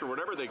Ethics Commissioner,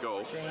 whatever they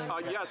go,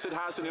 yes, it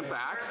has an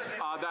impact.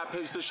 That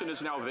position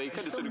is now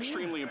vacant. It's an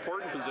extremely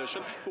important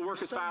position. We'll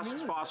work as fast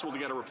as possible to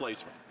get a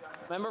replacement.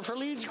 Member for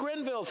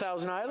Leeds-Grenville,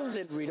 Thousand Islands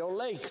and Rideau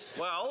Lakes.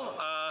 Well,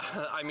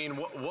 I mean,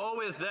 woe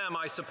is them,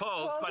 I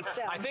suppose, but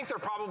I think they're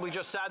probably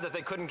just sad that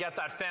they couldn't get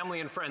that family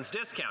and friends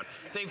discount.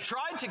 They've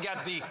tried to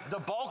get the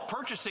bulk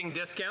purchasing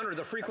discount or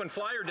the frequent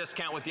flyer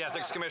discount with the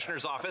Ethics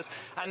Commissioner's office,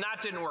 and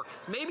that didn't work.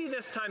 Maybe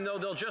this time, though,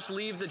 they'll just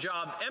leave the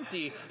job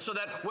empty so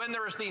that when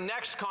there is the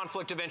next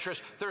conflict of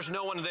interest, there's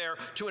no one there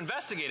to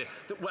investigate it.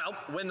 Well,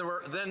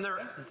 then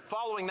they're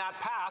following that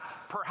path,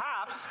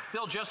 perhaps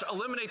they'll just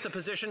eliminate the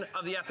position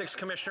of the Ethics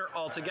Commissioner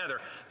altogether.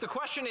 The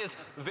question is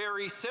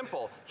very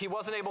simple. He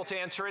wasn't able to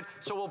answer it,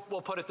 so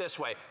we'll put it this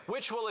way.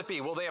 Which will it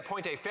be? Will they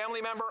appoint a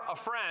family member, a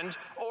friend,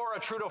 or a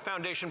Trudeau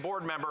Foundation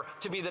board member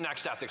to be the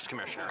next Ethics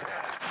Commissioner?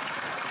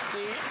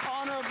 The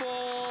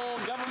Honourable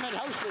Government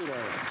House Leader.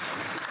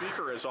 Mr.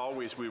 Speaker, as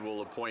always, we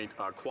will appoint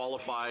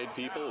qualified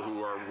people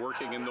who are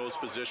working in those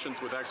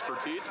positions with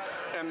expertise,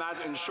 and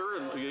that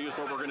ensuredly is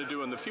what we're going to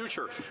do in the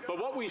future. But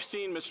what we've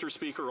seen, Mr.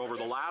 Speaker, over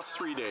the last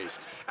 3 days,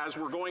 as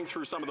we're going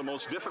through some of the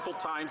most difficult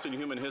times in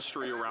human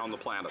history around the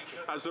planet,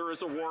 as there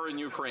is a war in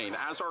Ukraine,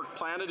 as our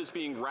planet is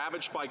being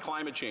ravaged by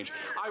climate change,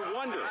 I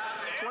wonder,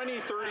 20,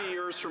 30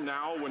 years from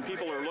now, when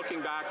people are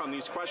looking back on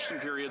these question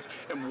periods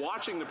and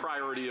watching the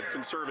priority of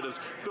Conservatives,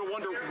 they'll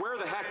wonder where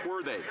the heck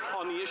were they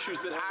on the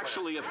issues that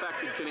actually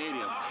affected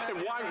Canadians, and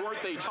why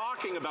weren't they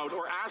talking about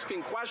or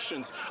asking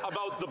questions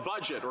about the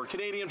budget or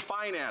Canadian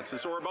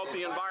finances or about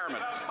the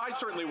environment? I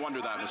certainly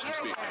wonder that, Mr.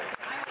 Speaker.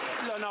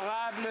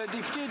 L'honorable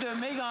député de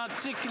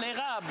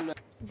Mégantic-l'Érable.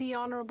 The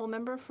honourable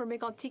member for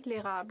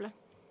Mégantic-l'Érable.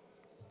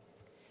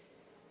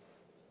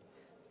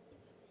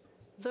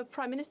 The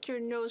Prime Minister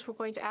knows we're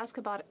going to ask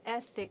about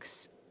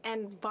ethics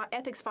and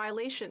ethics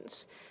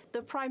violations.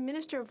 The Prime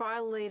Minister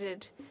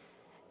violated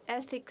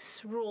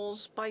ethics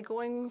rules by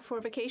going for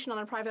a vacation on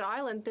a private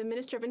island. The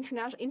Minister of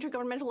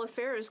Intergovernmental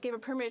Affairs gave a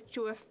permit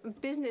to a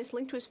business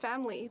linked to his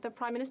family. The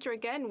Prime Minister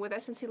again with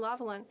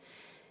SNC-Lavalin.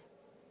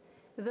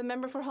 The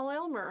member for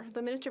Hull-Aylmer,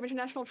 the Minister of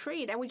International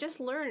Trade, and we just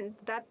learned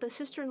that the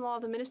sister-in-law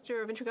of the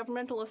Minister of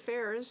Intergovernmental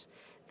Affairs,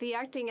 the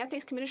acting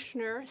ethics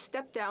commissioner,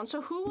 stepped down. So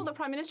who will the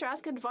Prime Minister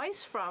ask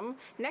advice from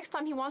next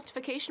time he wants to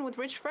vacation with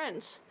rich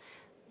friends?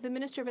 The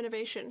Minister of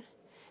Innovation.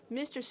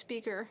 Mr.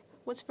 Speaker,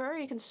 what's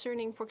very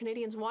concerning for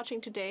Canadians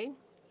watching today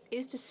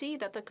is to see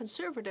that the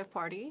Conservative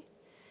Party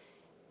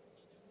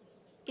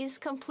is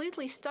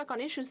completely stuck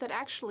on issues that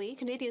actually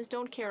Canadians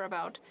don't care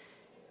about.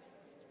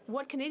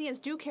 What Canadians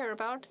do care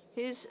about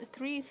is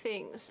 3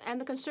 things,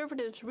 and the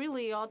Conservatives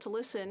really ought to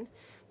listen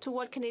to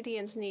what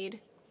Canadians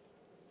need.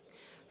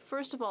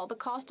 First of all, the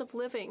cost of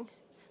living.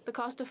 the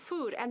cost of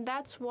food, and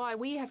that's why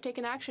we have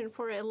taken action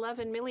for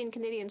 11 million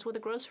Canadians with a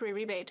grocery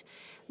rebate.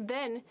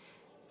 Then,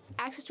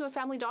 access to a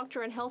family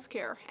doctor and health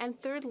care.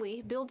 And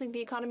thirdly, building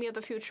the economy of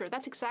the future.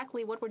 That's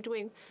exactly what we're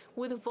doing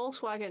with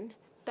Volkswagen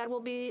that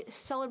will be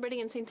celebrating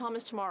in St.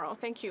 Thomas tomorrow.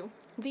 Thank you.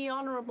 The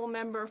honourable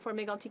member for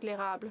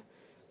Mégantic-L'Érable.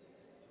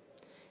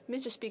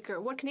 Mr. Speaker,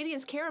 what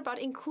Canadians care about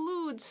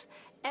includes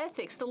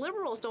ethics. The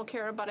Liberals don't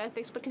care about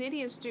ethics, but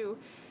Canadians do.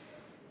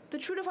 The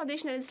Trudeau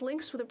Foundation and its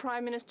links with the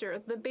Prime Minister,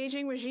 the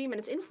Beijing regime and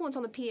its influence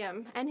on the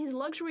PM, and his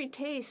luxury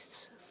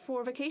tastes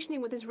for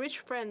vacationing with his rich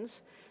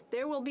friends.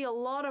 There will be a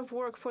lot of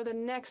work for the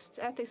next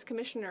ethics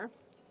commissioner.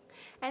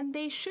 And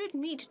they should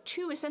meet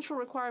two essential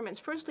requirements.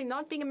 Firstly,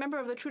 not being a member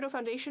of the Trudeau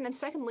Foundation, and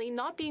secondly,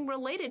 not being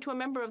related to a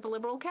member of the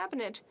Liberal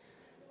cabinet.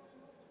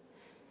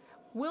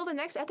 Will the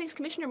next ethics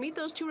commissioner meet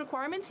those two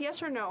requirements,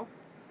 yes or no?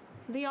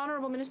 The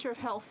Honourable Minister of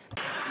Health.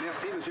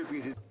 Merci, Monsieur le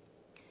Président.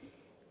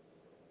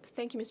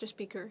 Thank you, Mr.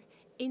 Speaker.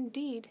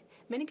 Indeed,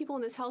 many people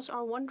in this House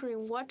are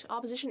wondering what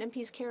opposition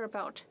MPs care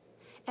about.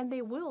 And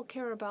they will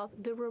care about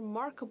the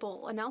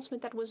remarkable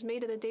announcement that was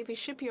made at the Davie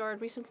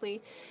Shipyard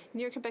recently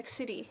near Quebec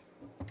City,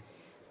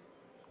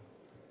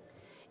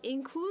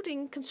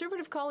 including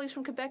Conservative colleagues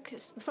from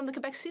the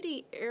Quebec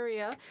City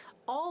area.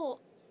 All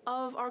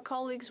of our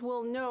colleagues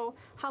will know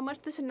how much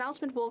this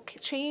announcement will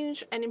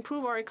change and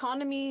improve our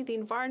economy, the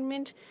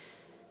environment.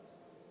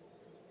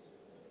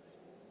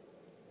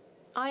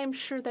 I am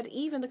sure that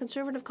even the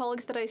Conservative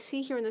colleagues that I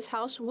see here in this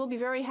House will be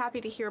very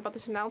happy to hear about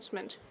this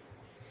announcement.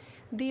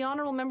 The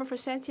Honourable Member for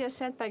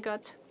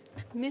Saint-Hyacinthe-Bagotte.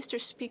 Mr.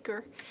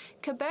 Speaker,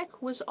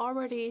 Quebec was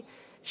already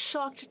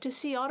shocked to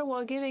see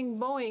Ottawa giving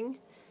Boeing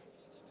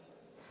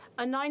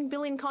a $9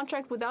 billion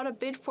contract without a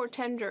bid for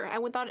tender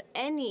and without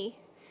any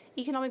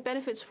economic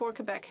benefits for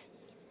Quebec.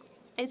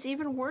 It's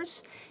even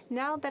worse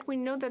now that we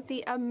know that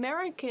the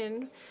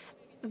American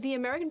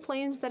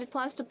planes that it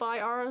plans to buy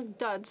are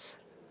duds.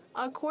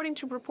 According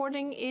to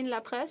reporting in La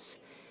Presse,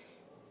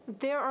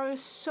 there are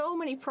so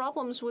many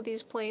problems with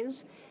these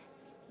planes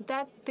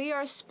that they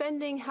are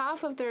spending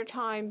half of their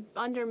time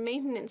under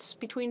maintenance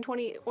between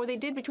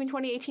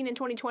 2018 and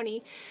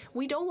 2020.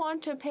 We don't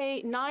want to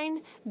pay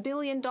 $9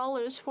 billion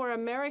for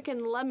American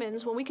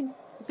lemons when we can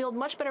build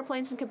much better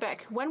planes in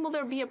Quebec. When will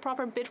there be a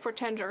proper bid for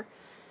tender?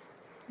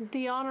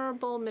 The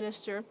Honourable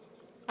Minister,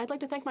 I'd like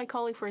to thank my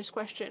colleague for his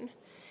question.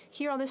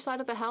 Here on this side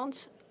of the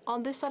House,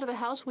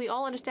 we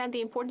all understand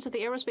the importance of the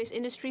aerospace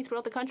industry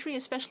throughout the country,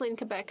 especially in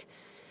Quebec.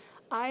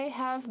 I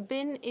have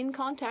been in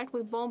contact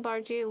with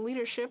Bombardier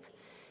leadership,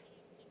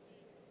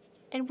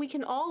 and we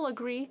can all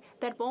agree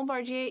that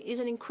Bombardier is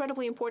an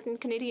incredibly important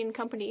Canadian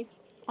company.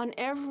 On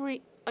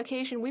every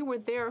occasion, we were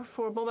there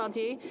for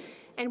Bombardier,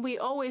 and we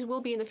always will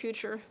be in the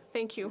future.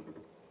 Thank you.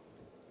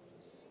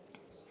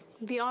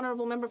 The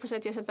Honourable Member for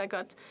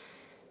Saint-Hyacinthe-Bagotte.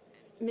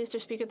 Mr.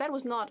 Speaker, that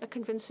was not a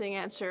convincing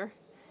answer.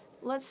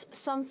 Let's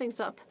sum things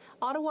up.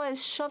 Ottawa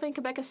is shoving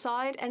Quebec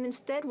aside and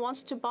instead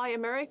wants to buy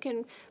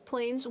American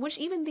planes, which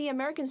even the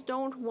Americans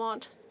don't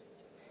want.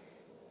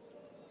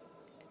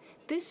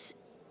 This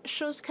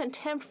shows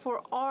contempt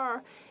for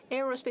our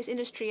aerospace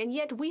industry, and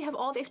yet we have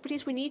all the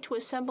expertise we need to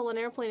assemble an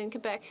airplane in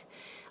Quebec.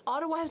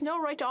 Ottawa has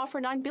no right to offer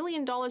 $9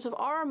 billion of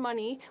our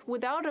money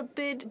without a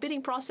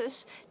bidding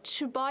process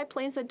to buy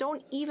planes that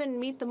don't even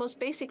meet the most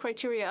basic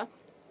criteria.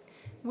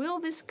 Will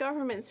this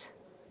government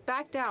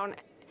back down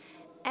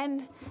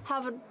and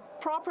have a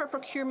proper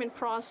procurement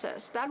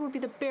process? That would be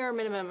the bare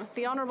minimum.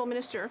 The Honourable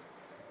Minister.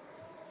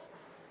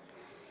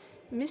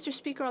 Mr.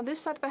 Speaker, on this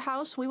side of the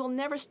House, we will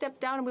never step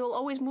down and we will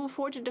always move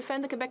forward to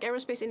defend the Quebec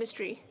aerospace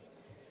industry.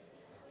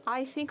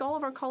 I think all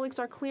of our colleagues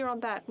are clear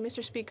on that,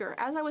 Mr. Speaker.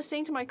 As I was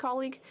saying to my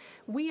colleague,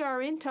 we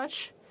are in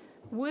touch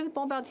with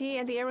Bombardier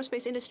and the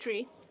aerospace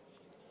industry.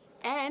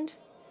 And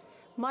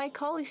my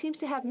colleague seems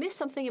to have missed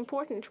something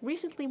important.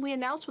 Recently, we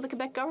announced with the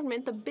Quebec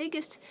government the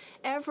biggest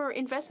ever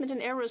investment in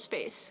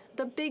aerospace,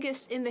 the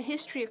biggest in the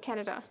history of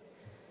Canada.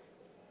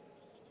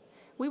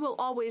 We will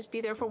always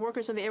be there for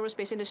workers in the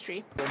aerospace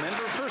industry. The member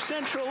for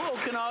Central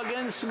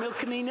Okanagan,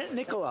 Similkameen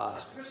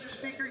Nicola. Mr.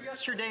 Speaker,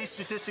 yesterday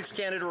Statistics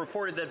Canada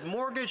reported that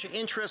mortgage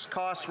interest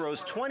costs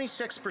rose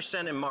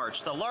 26% in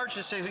March, the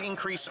largest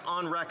increase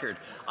on record.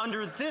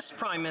 Under this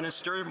Prime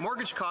Minister,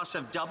 mortgage costs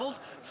have doubled,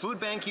 food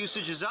bank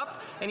usage is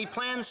up, and he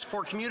plans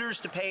for commuters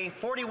to pay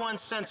 41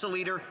 cents a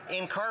litre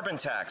in carbon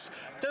tax.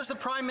 Does the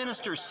Prime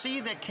Minister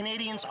see that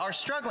Canadians are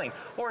struggling,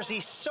 or is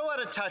he so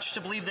out of touch to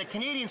believe that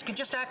Canadians can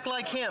just act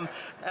like him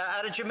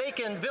at a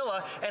Jamaican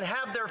villa and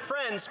have their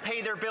friends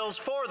pay their bills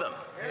for them?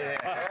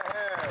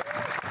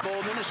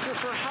 The Minister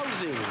for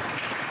Housing.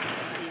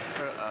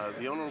 Speaker,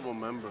 the honourable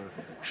member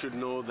should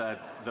know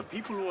that the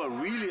people who are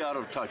really out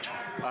of touch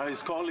are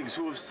his colleagues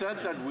who have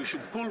said that we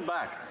should pull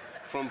back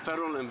from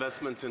federal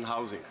investments in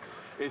housing.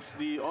 It's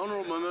the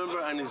honourable member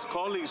and his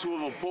colleagues who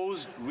have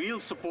opposed real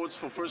supports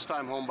for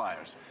first-time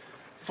homebuyers.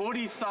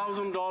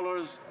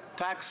 $40,000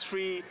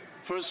 tax-free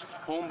first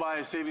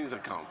homebuyer savings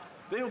account.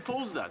 They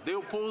opposed that. They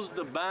opposed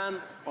the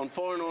ban on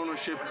foreign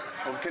ownership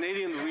of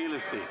Canadian real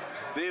estate.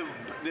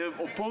 They've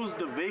opposed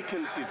the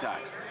vacancy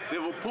tax.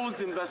 They've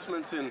opposed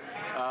investments in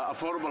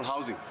affordable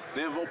housing.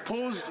 They've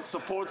opposed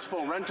supports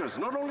for renters.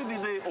 Not only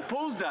did they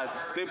oppose that,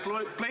 they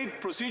played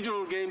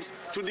procedural games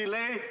to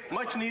delay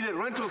much-needed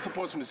rental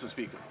supports, Mr.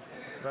 Speaker.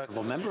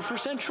 Member for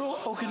Central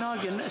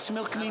Okanagan,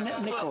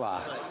 Similkameen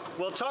Nicola.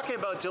 Well, talking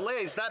about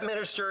delays, that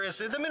minister is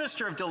the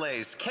Minister of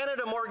Delays.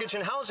 Canada Mortgage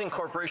and Housing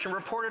Corporation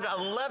reported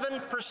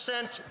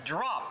 11%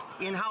 drop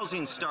in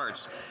housing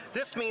starts.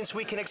 This means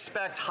we can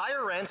expect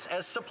higher rents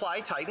as supply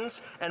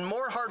tightens and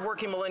more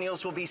hardworking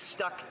millennials will be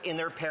stuck in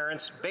their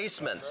parents'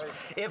 basements.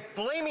 If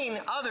blaming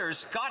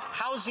others got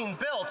housing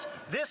built,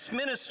 this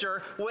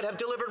minister would have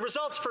delivered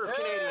results for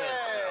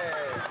Canadians.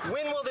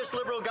 When will this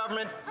Liberal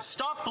government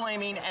stop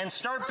blaming and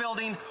start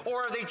building,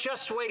 or are they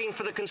just waiting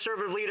for the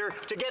Conservative leader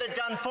to get it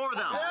done for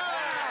them?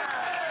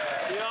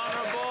 The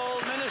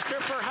Honourable Minister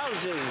for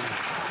Housing.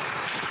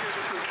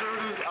 The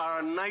Conservatives are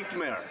a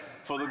nightmare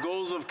for the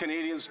goals of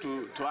Canadians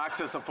to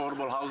access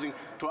affordable housing,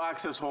 to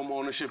access home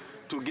ownership,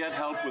 to get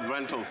help with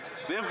rentals.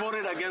 They have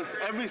voted against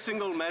every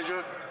single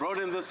measure brought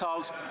in this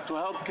House to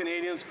help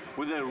Canadians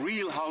with their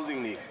real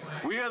housing needs.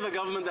 We are the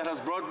government that has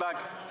brought back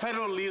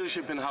federal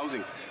leadership in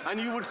housing.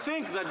 And you would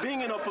think that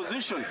being in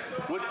opposition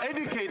would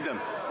educate them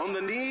on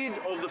the need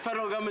of the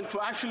federal government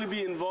to actually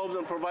be involved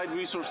and provide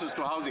resources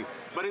to housing.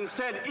 But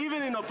instead,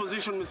 even in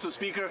opposition, Mr.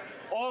 Speaker,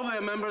 all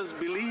their members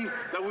believe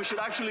that we should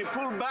actually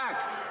pull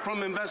back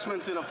from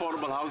investments in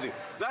affordable housing.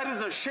 That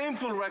is a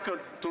shameful record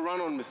to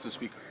run on, Mr.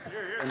 Speaker.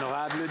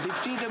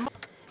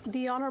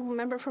 The Honourable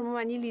Member from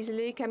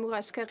Montmagny-Les-Îles,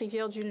 Kamouraska,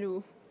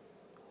 Rivière-du-Loup.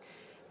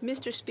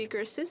 Mr.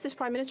 Speaker, since this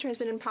Prime Minister has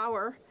been in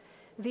power,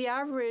 the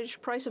average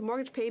price of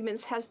mortgage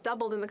payments has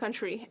doubled in the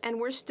country, and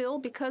we're still,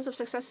 because of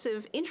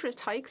successive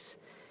interest hikes,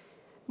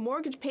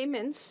 mortgage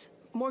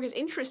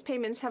interest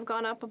payments have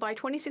gone up by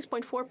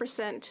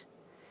 26.4%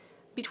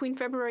 between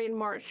February and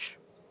March.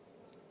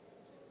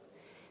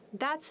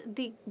 That's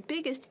the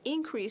biggest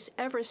increase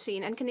ever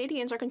seen, and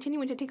Canadians are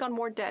continuing to take on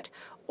more debt,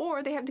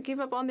 or they have to give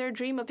up on their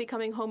dream of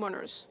becoming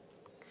homeowners.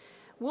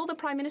 Will the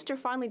Prime Minister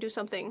finally do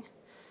something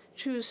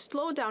to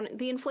slow down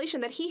the inflation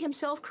that he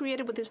himself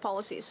created with his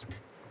policies?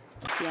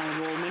 The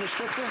Honourable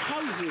Minister for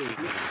Housing.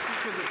 Mr.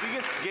 Speaker, the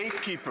biggest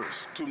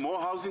gatekeepers to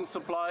more housing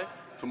supply,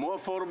 to more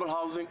affordable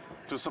housing,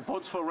 to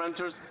supports for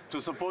renters,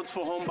 to supports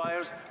for home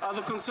buyers are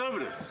the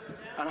Conservatives.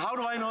 And how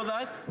do I know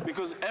that?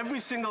 Because every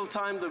single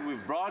time that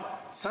we've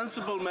brought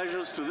sensible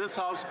measures to this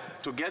House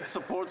to get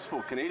supports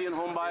for Canadian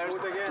home buyers,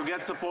 to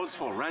get supports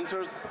for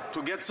renters,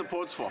 to get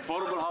supports for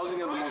affordable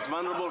housing and the most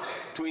vulnerable,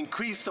 to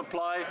increase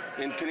supply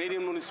in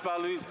Canadian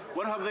municipalities,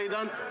 what have they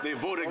done? They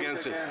vote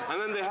against it.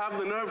 And then they have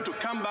the nerve to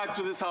come back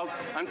to this House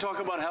and talk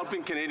about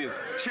helping Canadians.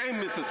 Shame,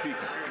 Mr. Speaker.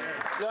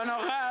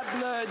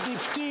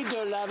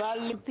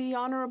 The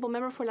Honourable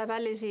Member for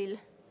Laval-Les-Îles.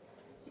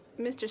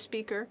 Mr.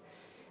 Speaker,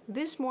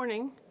 this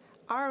morning,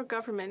 our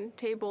government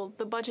tabled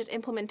the Budget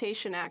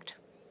Implementation Act.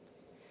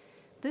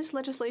 This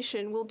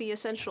legislation will be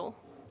essential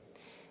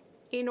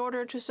in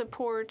order to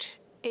support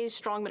a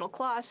strong middle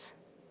class,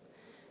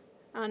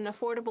 an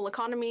affordable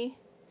economy,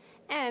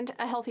 and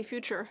a healthy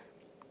future.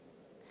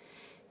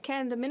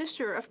 Can the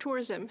Minister of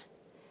Tourism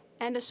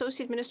and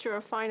Associate Minister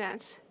of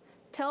Finance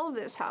tell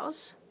this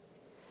House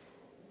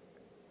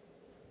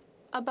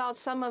about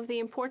some of the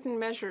important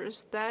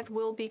measures that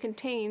will be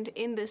contained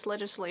in this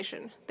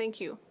legislation? Thank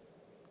you.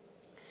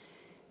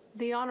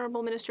 The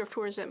Honourable Minister of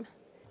Tourism.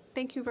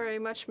 Thank you very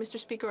much, Mr.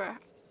 Speaker.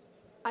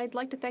 I'd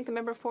like to thank the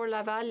member for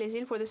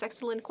Laval-Les-Îles for this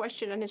excellent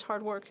question and his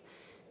hard work.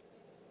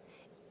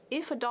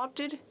 If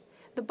adopted,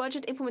 the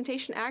Budget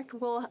Implementation Act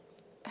will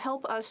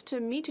help us to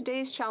meet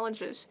today's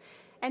challenges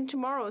and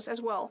tomorrow's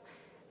as well,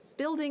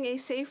 building a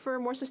safer,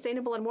 more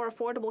sustainable, and more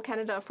affordable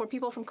Canada for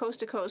people from coast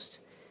to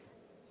coast.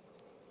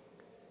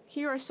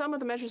 Here are some of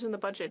the measures in the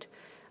budget: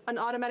 an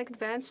automatic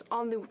advance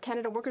on the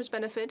Canada Workers'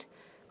 Benefit,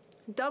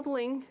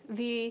 doubling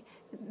the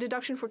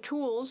deduction for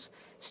tools,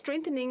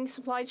 strengthening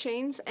supply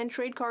chains and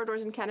trade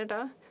corridors in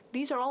Canada.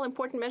 These are all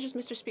important measures,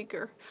 Mr.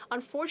 Speaker.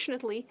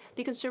 Unfortunately,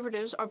 the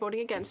Conservatives are voting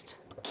against.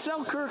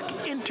 Selkirk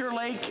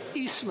Interlake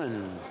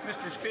Eastman.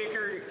 Mr.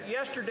 Speaker,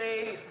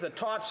 yesterday the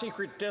top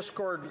secret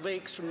Discord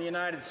leaks from the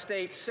United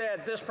States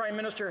said this Prime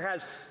Minister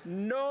has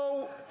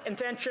no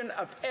intention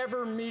of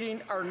ever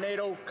meeting our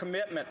NATO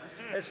commitment.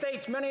 It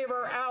states many of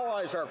our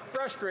allies are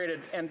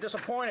frustrated and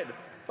disappointed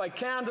by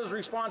Canada's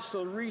response to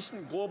the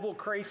recent global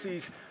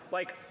crises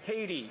like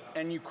Haiti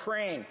and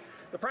Ukraine.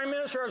 The Prime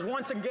Minister has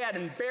once again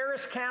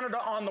embarrassed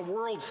Canada on the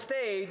world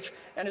stage,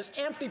 and his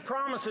empty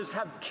promises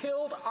have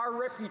killed our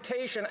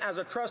reputation as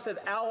a trusted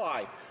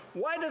ally.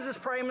 Why does this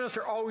Prime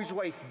Minister always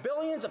waste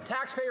billions of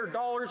taxpayer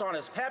dollars on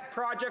his pet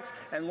projects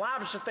and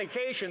lavish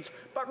vacations,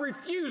 but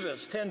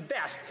refuses to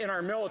invest in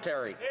our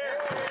military?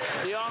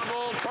 The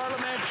Honourable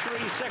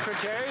Parliamentary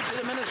Secretary to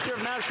the Minister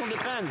of National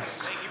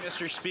Defence. Thank you,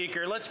 Mr.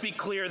 Speaker. Let's be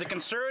clear. The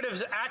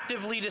Conservatives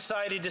actively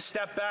decided to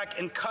step back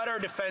and cut our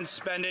defence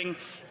spending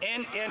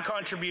and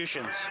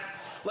contributions.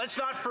 Let's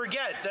not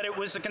forget that it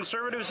was the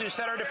Conservatives who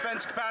set our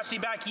defense capacity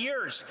back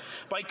years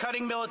by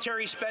cutting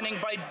military spending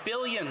by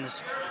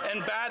billions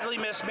and badly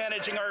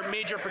mismanaging our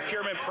major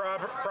procurement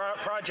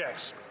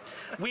projects.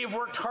 We have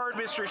worked hard,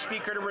 Mr.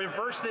 Speaker, to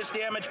reverse this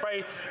damage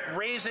by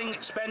raising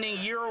spending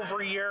year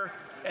over year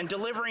and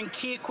delivering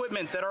key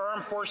equipment that our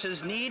armed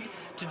forces need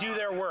to do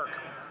their work.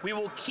 We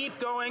will keep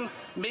going,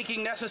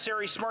 making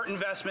necessary smart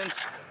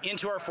investments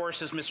into our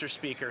forces, Mr.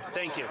 Speaker.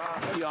 Thank you.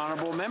 The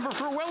honourable member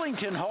for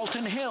Wellington,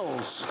 Halton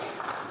Hills.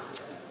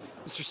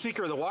 Mr.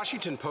 Speaker, the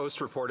Washington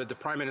Post reported the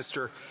Prime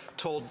Minister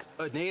told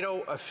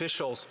NATO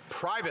officials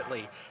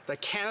privately that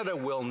Canada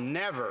will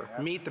never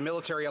meet the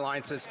military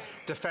alliance's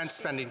defense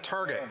spending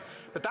target.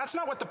 But that's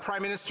not what the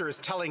Prime Minister is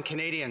telling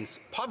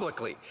Canadians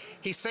publicly.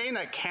 He's saying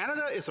that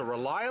Canada is a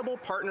reliable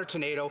partner to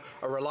NATO,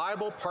 a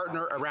reliable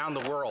partner around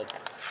the world.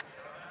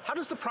 How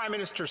does the Prime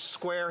Minister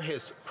square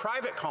his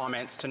private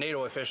comments to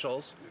NATO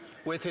officials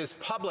with his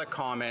public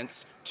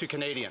comments to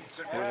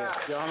Canadians?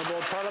 The Honourable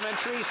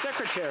Parliamentary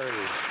Secretary.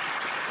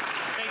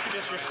 Thank you,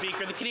 Mr.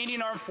 Speaker. The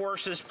Canadian Armed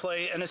Forces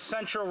play an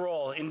essential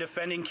role in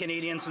defending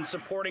Canadians and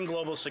supporting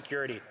global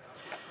security.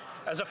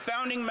 As a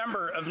founding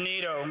member of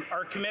NATO,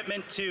 our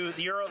commitment to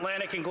the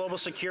Euro-Atlantic and global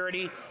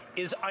security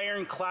is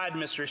ironclad,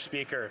 Mr.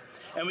 Speaker,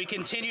 and we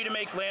continue to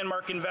make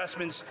landmark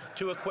investments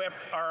to equip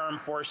our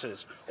armed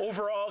forces.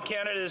 Overall,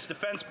 Canada's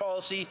defense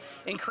policy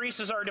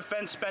increases our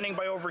defense spending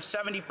by over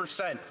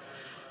 70%.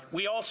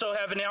 We also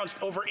have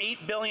announced over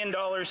 $8 billion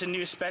in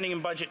new spending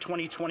in Budget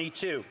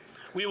 2022.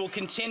 We will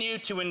continue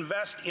to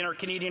invest in our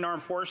Canadian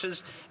Armed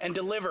Forces and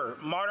deliver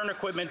modern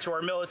equipment to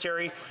our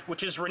military,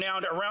 which is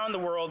renowned around the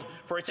world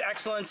for its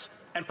excellence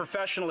and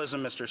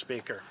professionalism, Mr.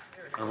 Speaker.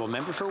 Honourable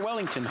member for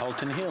Wellington,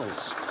 Halton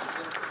Hills.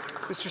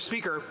 Mr.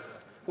 Speaker,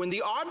 when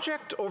the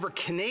object over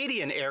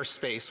Canadian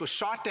airspace was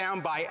shot down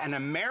by an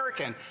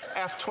American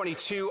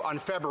F-22 on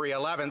February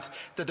 11th,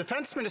 the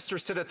Defence Minister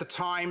said at the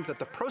time that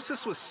the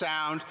process was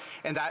sound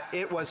and that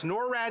it was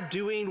NORAD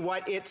doing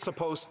what it's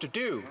supposed to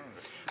do.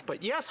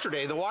 But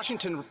yesterday, the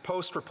Washington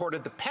Post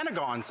reported the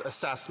Pentagon's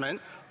assessment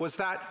was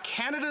that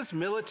Canada's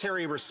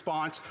military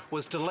response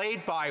was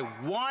delayed by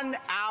 1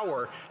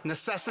 hour,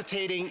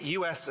 necessitating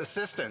U.S.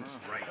 assistance.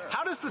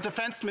 How does the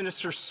Defence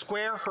Minister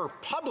square her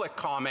public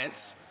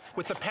comments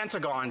with the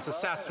Pentagon's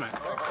assessment?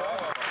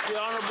 The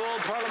Honourable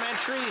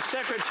Parliamentary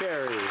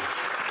Secretary.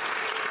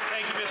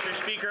 Thank you, Mr.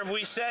 Speaker.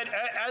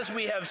 As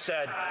we have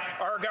said,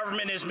 our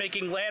government is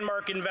making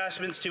landmark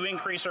investments to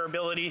increase our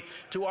ability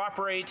to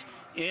operate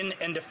in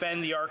and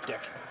defend the Arctic,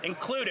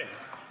 including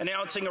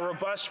announcing a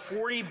robust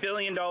 $40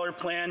 billion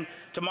plan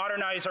to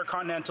modernize our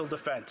continental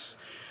defense,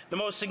 the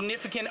most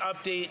significant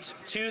update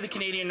to the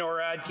Canadian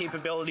NORAD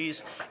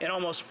capabilities in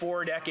almost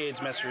 4 decades,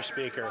 Mr.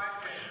 Speaker.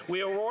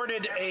 We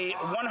awarded a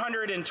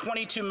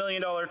 $122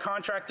 million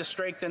contract to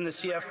strengthen the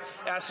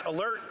CFS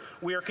alert.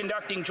 We are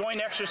conducting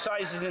joint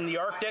exercises in the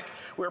Arctic.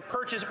 We've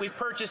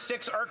purchased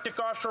 6 Arctic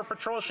offshore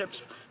patrol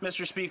ships,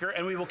 Mr. Speaker,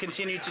 and we will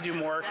continue to do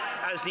more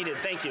as needed.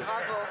 Thank you.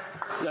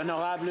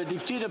 L'honorable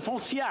député de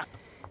Pontiac.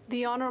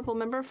 The honourable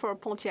member for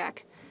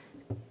Pontiac.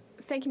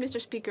 Thank you,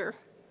 Mr. Speaker.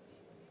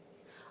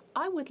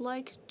 I would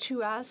like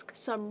to ask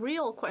some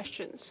real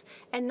questions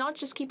and not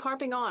just keep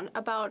harping on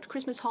about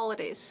Christmas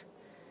holidays.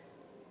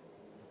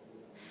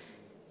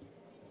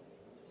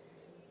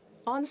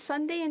 On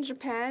Sunday in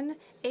Japan,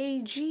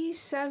 a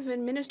G7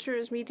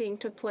 ministers meeting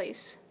took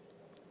place.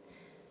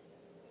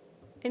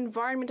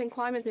 Environment and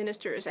climate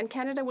ministers, and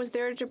Canada was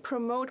there to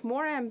promote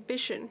more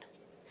ambition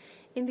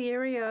in the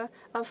area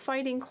of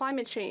fighting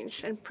climate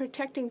change and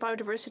protecting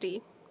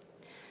biodiversity,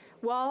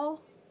 while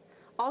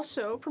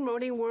also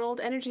promoting world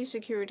energy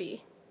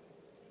security.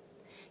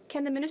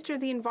 Can the Minister of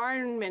the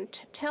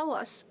Environment tell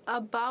us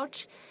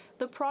about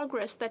the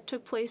progress that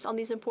took place on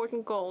these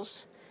important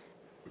goals?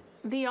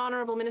 The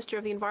Honourable Minister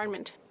of the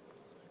Environment.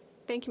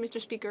 Thank you,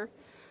 Mr. Speaker.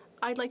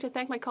 I'd like to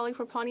thank my colleague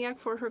from Pontiac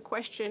for her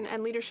question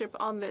and leadership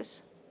on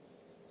this.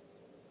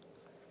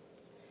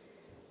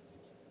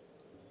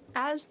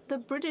 As the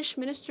British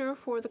Minister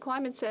for the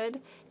Climate said,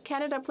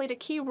 Canada played a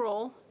key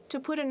role to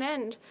put an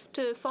end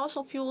to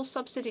fossil fuel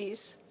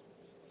subsidies,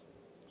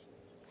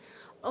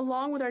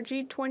 along with our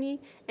G20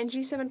 and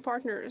G7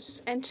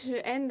 partners, and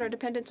to end our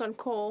dependence on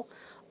coal.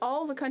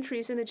 All the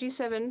countries in the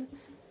G7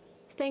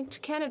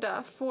 thanked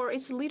Canada for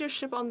its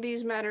leadership on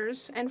these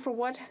matters and for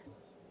what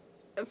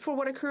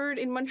occurred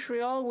in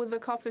Montreal with the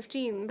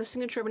COP15, the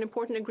signature of an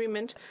important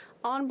agreement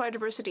on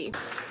biodiversity.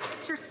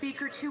 Mr.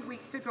 Speaker, 2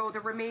 weeks ago, the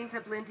remains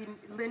of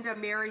Linda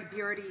Mary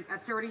Beardy, a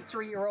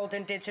 33-year-old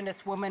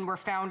Indigenous woman, were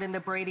found in the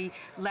Brady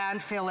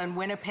landfill in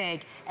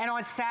Winnipeg. And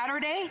on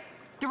Saturday,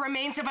 The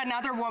remains of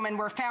another woman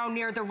were found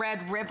near the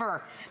Red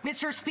River.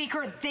 Mr.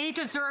 Speaker, they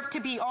deserve to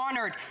be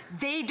honored.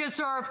 They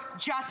deserve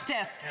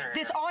justice.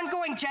 This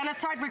ongoing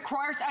genocide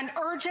requires an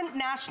urgent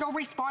national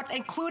response,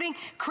 including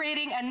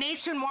creating a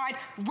nationwide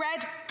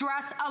red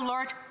dress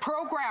alert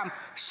program.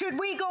 Should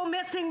we go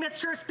missing,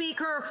 Mr.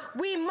 Speaker,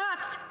 we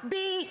must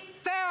be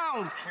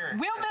found.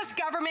 Will this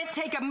government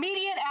take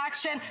immediate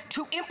action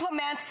to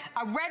implement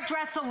a red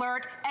dress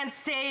alert and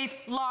save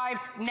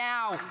lives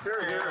now?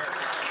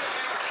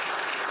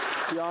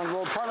 The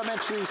Honourable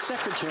Parliamentary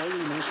Secretary,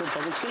 the Minister of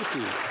Public Safety.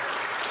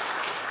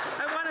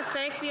 I want to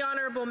thank the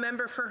honourable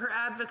member for her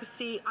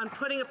advocacy on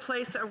putting in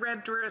place a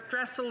red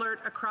dress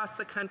alert across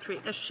the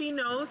country. As she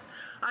knows,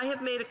 I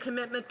have made a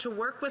commitment to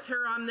work with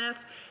her on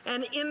this,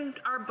 and in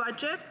our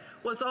budget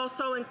was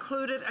also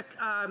included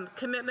a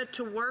commitment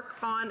to work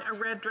on a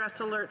red dress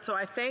alert. So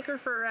I thank her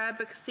for her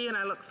advocacy, and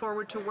I look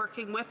forward to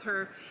working with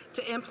her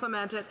to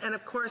implement it. And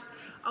of course,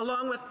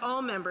 along with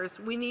all members,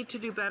 we need to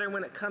do better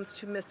when it comes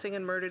to missing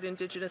and murdered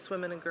Indigenous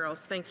women and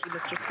girls. Thank you,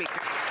 Mr.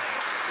 Speaker.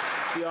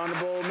 The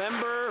Honourable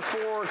Member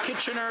for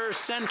Kitchener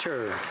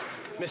Centre.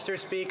 Mr.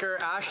 Speaker,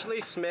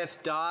 Ashley Smith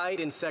died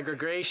in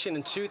segregation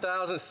in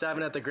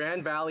 2007 at the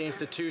Grand Valley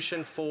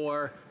Institution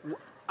for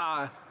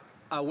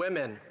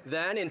Women.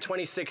 Then in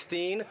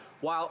 2016,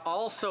 while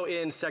also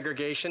in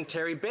segregation,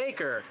 Terry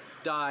Baker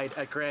died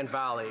at Grand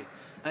Valley.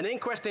 An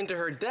inquest into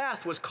her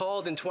death was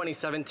called in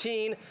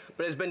 2017,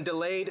 but has been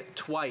delayed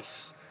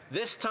twice.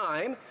 This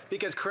time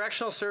because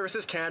Correctional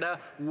Services Canada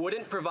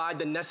wouldn't provide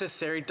the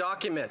necessary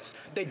documents.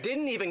 They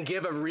didn't even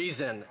give a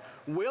reason.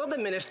 Will the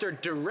minister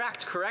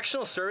direct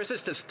Correctional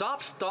Services to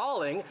stop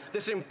stalling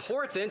this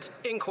important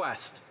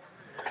inquest?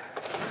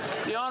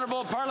 The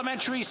Honourable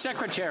Parliamentary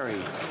Secretary.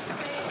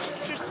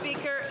 Mr.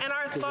 Speaker, and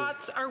our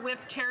thoughts are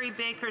with Terry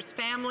Baker's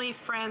family,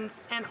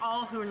 friends, and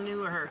all who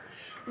knew her.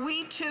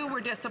 We too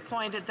were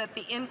disappointed that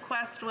the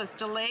inquest was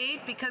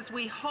delayed because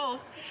we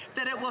hope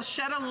that it will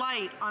shed a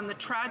light on the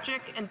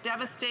tragic and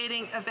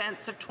devastating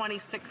events of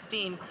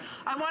 2016.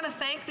 I want to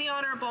thank the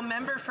honourable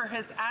member for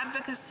his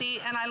advocacy,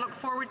 and I look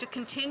forward to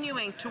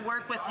continuing to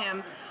work with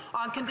him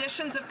on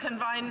conditions of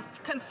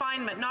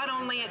confinement, not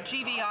only at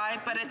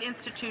GVI, but at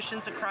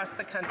institutions across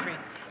the country.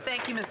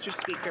 Thank you, Mr.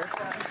 Speaker.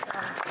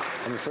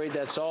 I'm afraid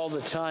that's all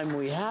the time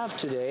we have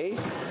today.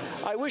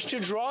 I wish to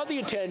draw the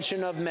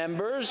attention of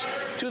members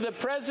to the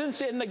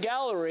presence in the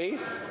gallery.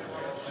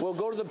 We'll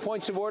go to the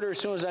points of order as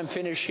soon as I'm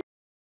finished here.